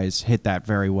you guys hit that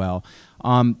very well.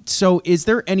 So is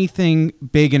there anything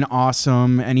big and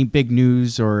awesome, any big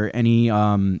news or any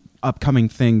upcoming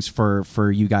things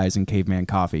for you guys in Caveman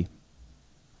Coffee?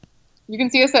 You can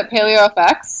see us at Paleo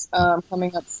FX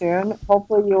coming up soon.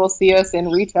 Hopefully you will see us in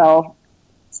retail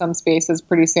some spaces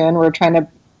pretty soon. We're trying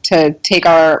to take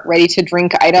our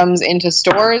ready-to-drink items into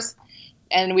stores,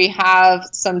 and we have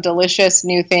some delicious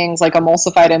new things like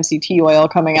emulsified MCT oil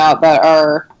coming out that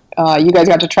are you guys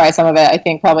got to try some of it, I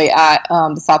think, probably at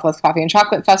the Southwest Coffee and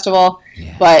Chocolate Festival.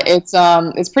 Yeah. But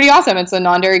it's pretty awesome. It's a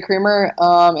non-dairy creamer,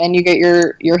 and you get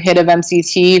your hit of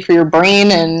MCT for your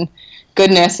brain and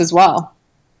goodness as well.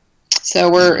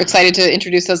 So we're excited to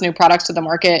introduce those new products to the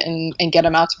market and get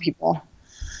them out to people.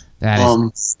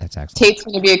 That's excellent. Tait's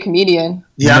going to be a comedian.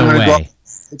 Yeah, I'm going to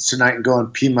go tonight and go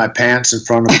and pee my pants in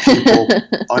front of people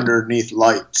underneath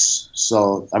lights.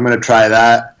 So I'm going to try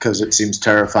that because it seems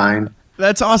terrifying.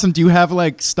 That's awesome. Do you have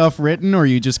like stuff written, or are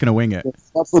you just going to wing it?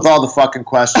 What's with all the fucking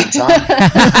questions, huh?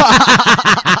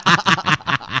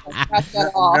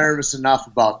 I'm nervous enough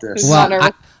about this.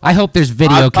 Well, I hope there's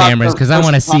video cameras because I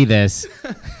want to see this.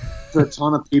 A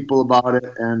ton of people about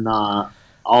it and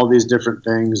all these different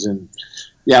things, and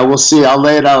yeah, we'll see. I'll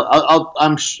lay it out. I'll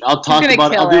talk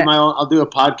about it. I'll do a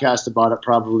podcast about it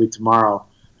probably tomorrow.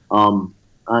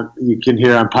 You can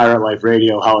hear on Pirate Life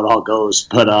Radio how it all goes,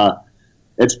 but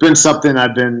it's been something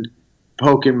I've been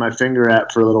poking my finger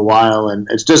at for a little while, and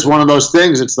it's just one of those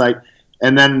things. It's like,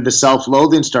 and then the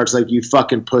self-loathing starts like, you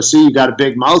fucking pussy, you got a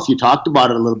big mouth, you talked about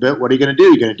it a little bit, what are you going to do?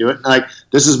 You're going to do it? And like,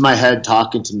 this is my head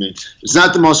talking to me. It's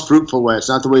not the most fruitful way. It's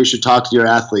not the way you should talk to your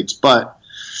athletes, but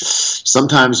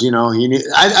sometimes, you need,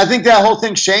 I think that whole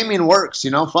thing, shaming works,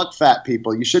 fuck fat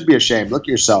people. You should be ashamed. Look at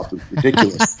yourself. It's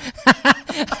ridiculous.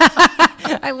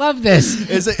 I love this.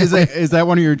 Is that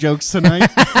one of your jokes tonight?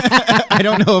 I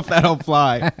don't know if that'll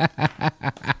fly.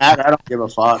 I don't give a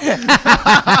fuck.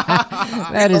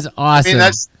 That is awesome. I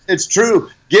mean, it's true.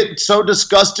 Get so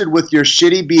disgusted with your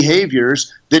shitty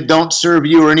behaviors that don't serve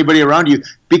you or anybody around you.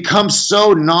 Become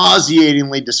so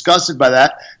nauseatingly disgusted by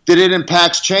that it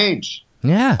impacts change.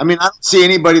 Yeah. I mean, I don't see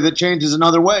anybody that changes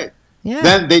another way. Yeah.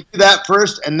 Then they do that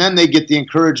first, and then they get the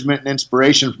encouragement and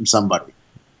inspiration from somebody.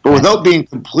 But without being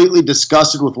completely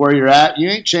disgusted with where you're at, you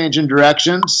ain't changing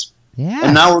directions. Yeah.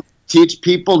 And now we're teach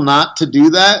people not to do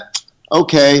that.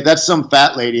 Okay, that's some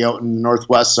fat lady out in the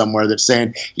Northwest somewhere that's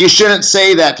saying, you shouldn't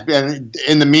say that. And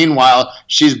in the meanwhile,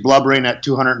 she's blubbering at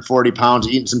 240 pounds,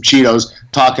 eating some Cheetos,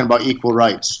 talking about equal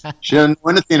rights. She doesn't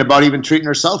know anything about even treating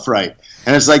herself right.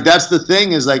 And it's like, that's the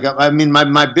thing is like, I mean,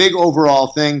 my big overall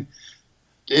thing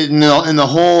in the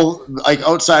whole, like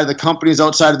outside of the companies,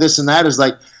 outside of this and that is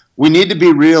like, we need to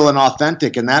be real and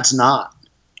authentic, and that's not.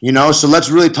 You know, so let's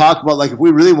really talk about, like, if we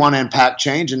really want to impact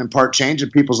change and impart change in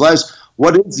people's lives,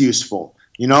 what is useful?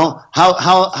 You know,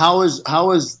 how is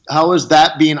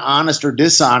that being honest or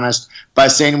dishonest by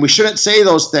saying we shouldn't say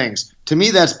those things? To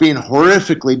me, that's being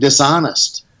horrifically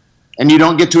dishonest, and you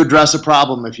don't get to address a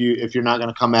problem if you're not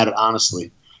going to come at it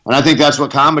honestly. And I think that's what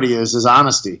comedy is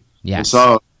honesty. Yes. And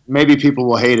so maybe people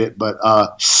will hate it, but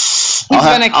I'll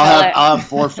have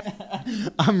four.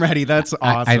 I'm ready. That's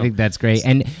awesome. I think that's great.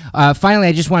 And finally,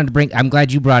 I just wanted to bring, I'm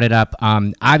glad you brought it up.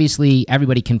 Obviously,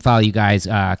 everybody can follow you guys,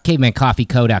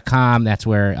 cavemancoffeeco.com. That's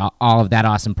where all of that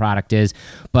awesome product is.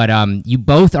 But you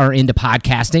both are into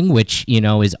podcasting, which, you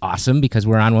know, is awesome because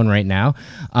we're on one right now.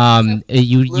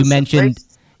 You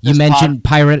mentioned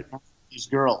pirate. These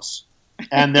girls.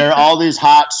 And they're all these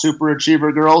hot super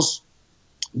achiever girls.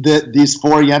 These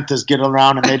four yentas get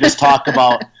around and they just talk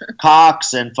about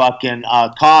cocks and fucking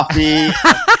coffee,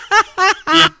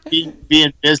 and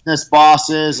being business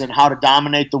bosses and how to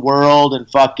dominate the world and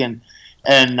fucking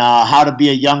how to be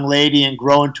a young lady and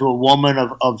grow into a woman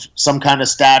of some kind of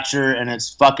stature, and it's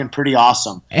fucking pretty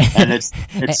awesome. And it's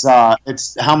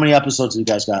how many episodes have you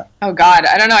guys got? Oh God,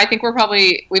 I don't know. I think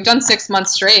we've done 6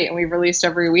 months straight and we've released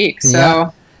every week.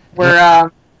 So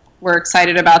we're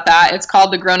excited about that. It's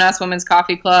called the Grown Ass Women's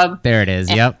Coffee Club. There it is.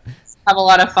 And yep. Have a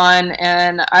lot of fun,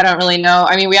 and I don't really know.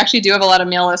 I mean, we actually do have a lot of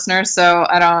male listeners, so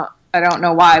I don't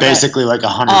know why. Basically, like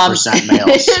 100%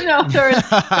 males. You know,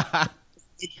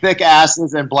 thick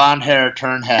asses and blonde hair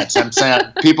turn heads. I'm saying,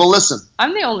 people listen.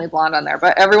 I'm the only blonde on there,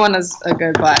 but everyone is a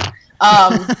good butt.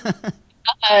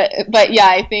 But yeah,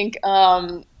 I think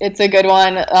it's a good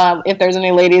one. If there's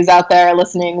any ladies out there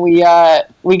listening, we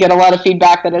get a lot of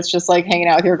feedback that it's just like hanging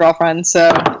out with your girlfriend.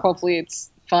 So hopefully it's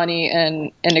funny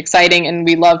and exciting, and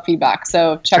we love feedback.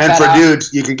 So check that out. And for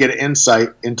dudes, you can get insight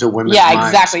into women's minds. Yeah,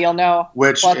 exactly. You'll know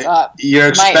what's up. You're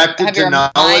expected to know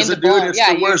as a dude. It's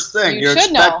the worst thing. You're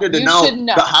expected to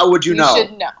know. But how would you know?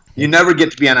 Should know. You never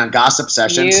get to be on gossip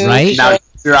sessions. Right? Now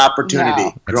it's your opportunity.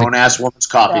 No. Grown Ass Women's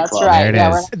Coffee Club. Right. There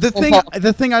it is.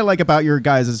 The thing I like about your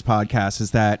guys' podcast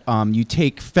is that you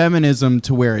take feminism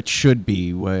to where it should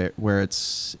be, where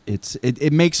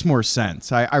it makes more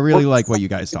sense. I really like what you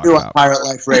guys talk about. Pirate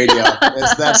Life Radio.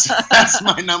 That's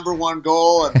my number one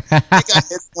goal. And I think I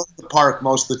hit the park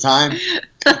most of the time.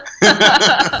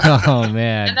 Oh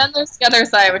man. And then there's the other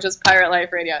side, which is Pirate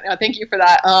Life Radio. No, thank you for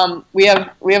that. We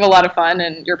have a lot of fun,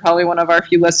 and you're probably one of our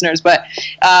few listeners. But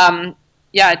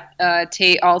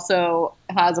Tait also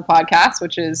has a podcast,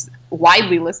 which is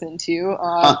widely listened to,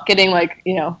 getting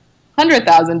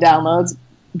 100,000 downloads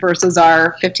versus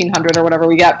our 1,500 or whatever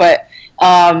we get. But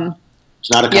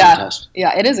it's not a contest.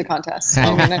 Yeah, it is a contest.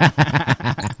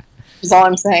 Is all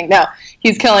I'm saying. No,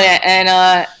 he's killing it,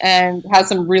 and has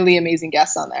some really amazing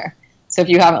guests on there. So if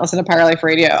you haven't listened to Pirate Life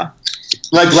Radio,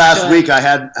 like last week, I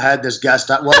had this guest.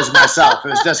 Well, it was myself. It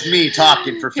was just me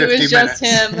talking for 50 minutes. It was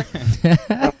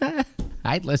just him.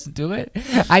 I'd listen to it.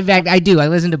 In fact, I do. I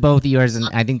listen to both of yours, and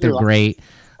I think they're great.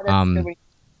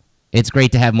 It's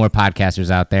great to have more podcasters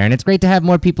out there, and it's great to have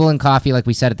more people in coffee, like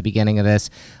we said at the beginning of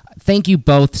this. Thank you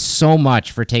both so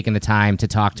much for taking the time to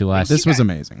talk to us. This was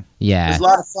amazing. Yeah. It was a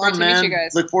lot of fun, man.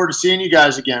 Look forward to seeing you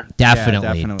guys again.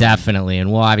 Definitely.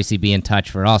 And we'll obviously be in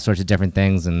touch for all sorts of different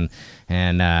things. And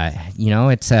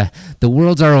it's the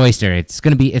world's our oyster. It's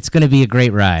gonna be a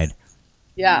great ride.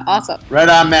 Yeah, awesome. Right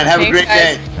on, man. Have a great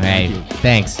day. All right.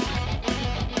 Thanks.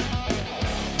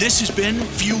 This has been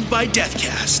Fueled by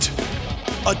Deathcast,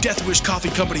 a Death Wish Coffee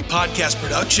Company podcast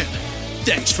production.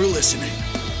 Thanks for listening.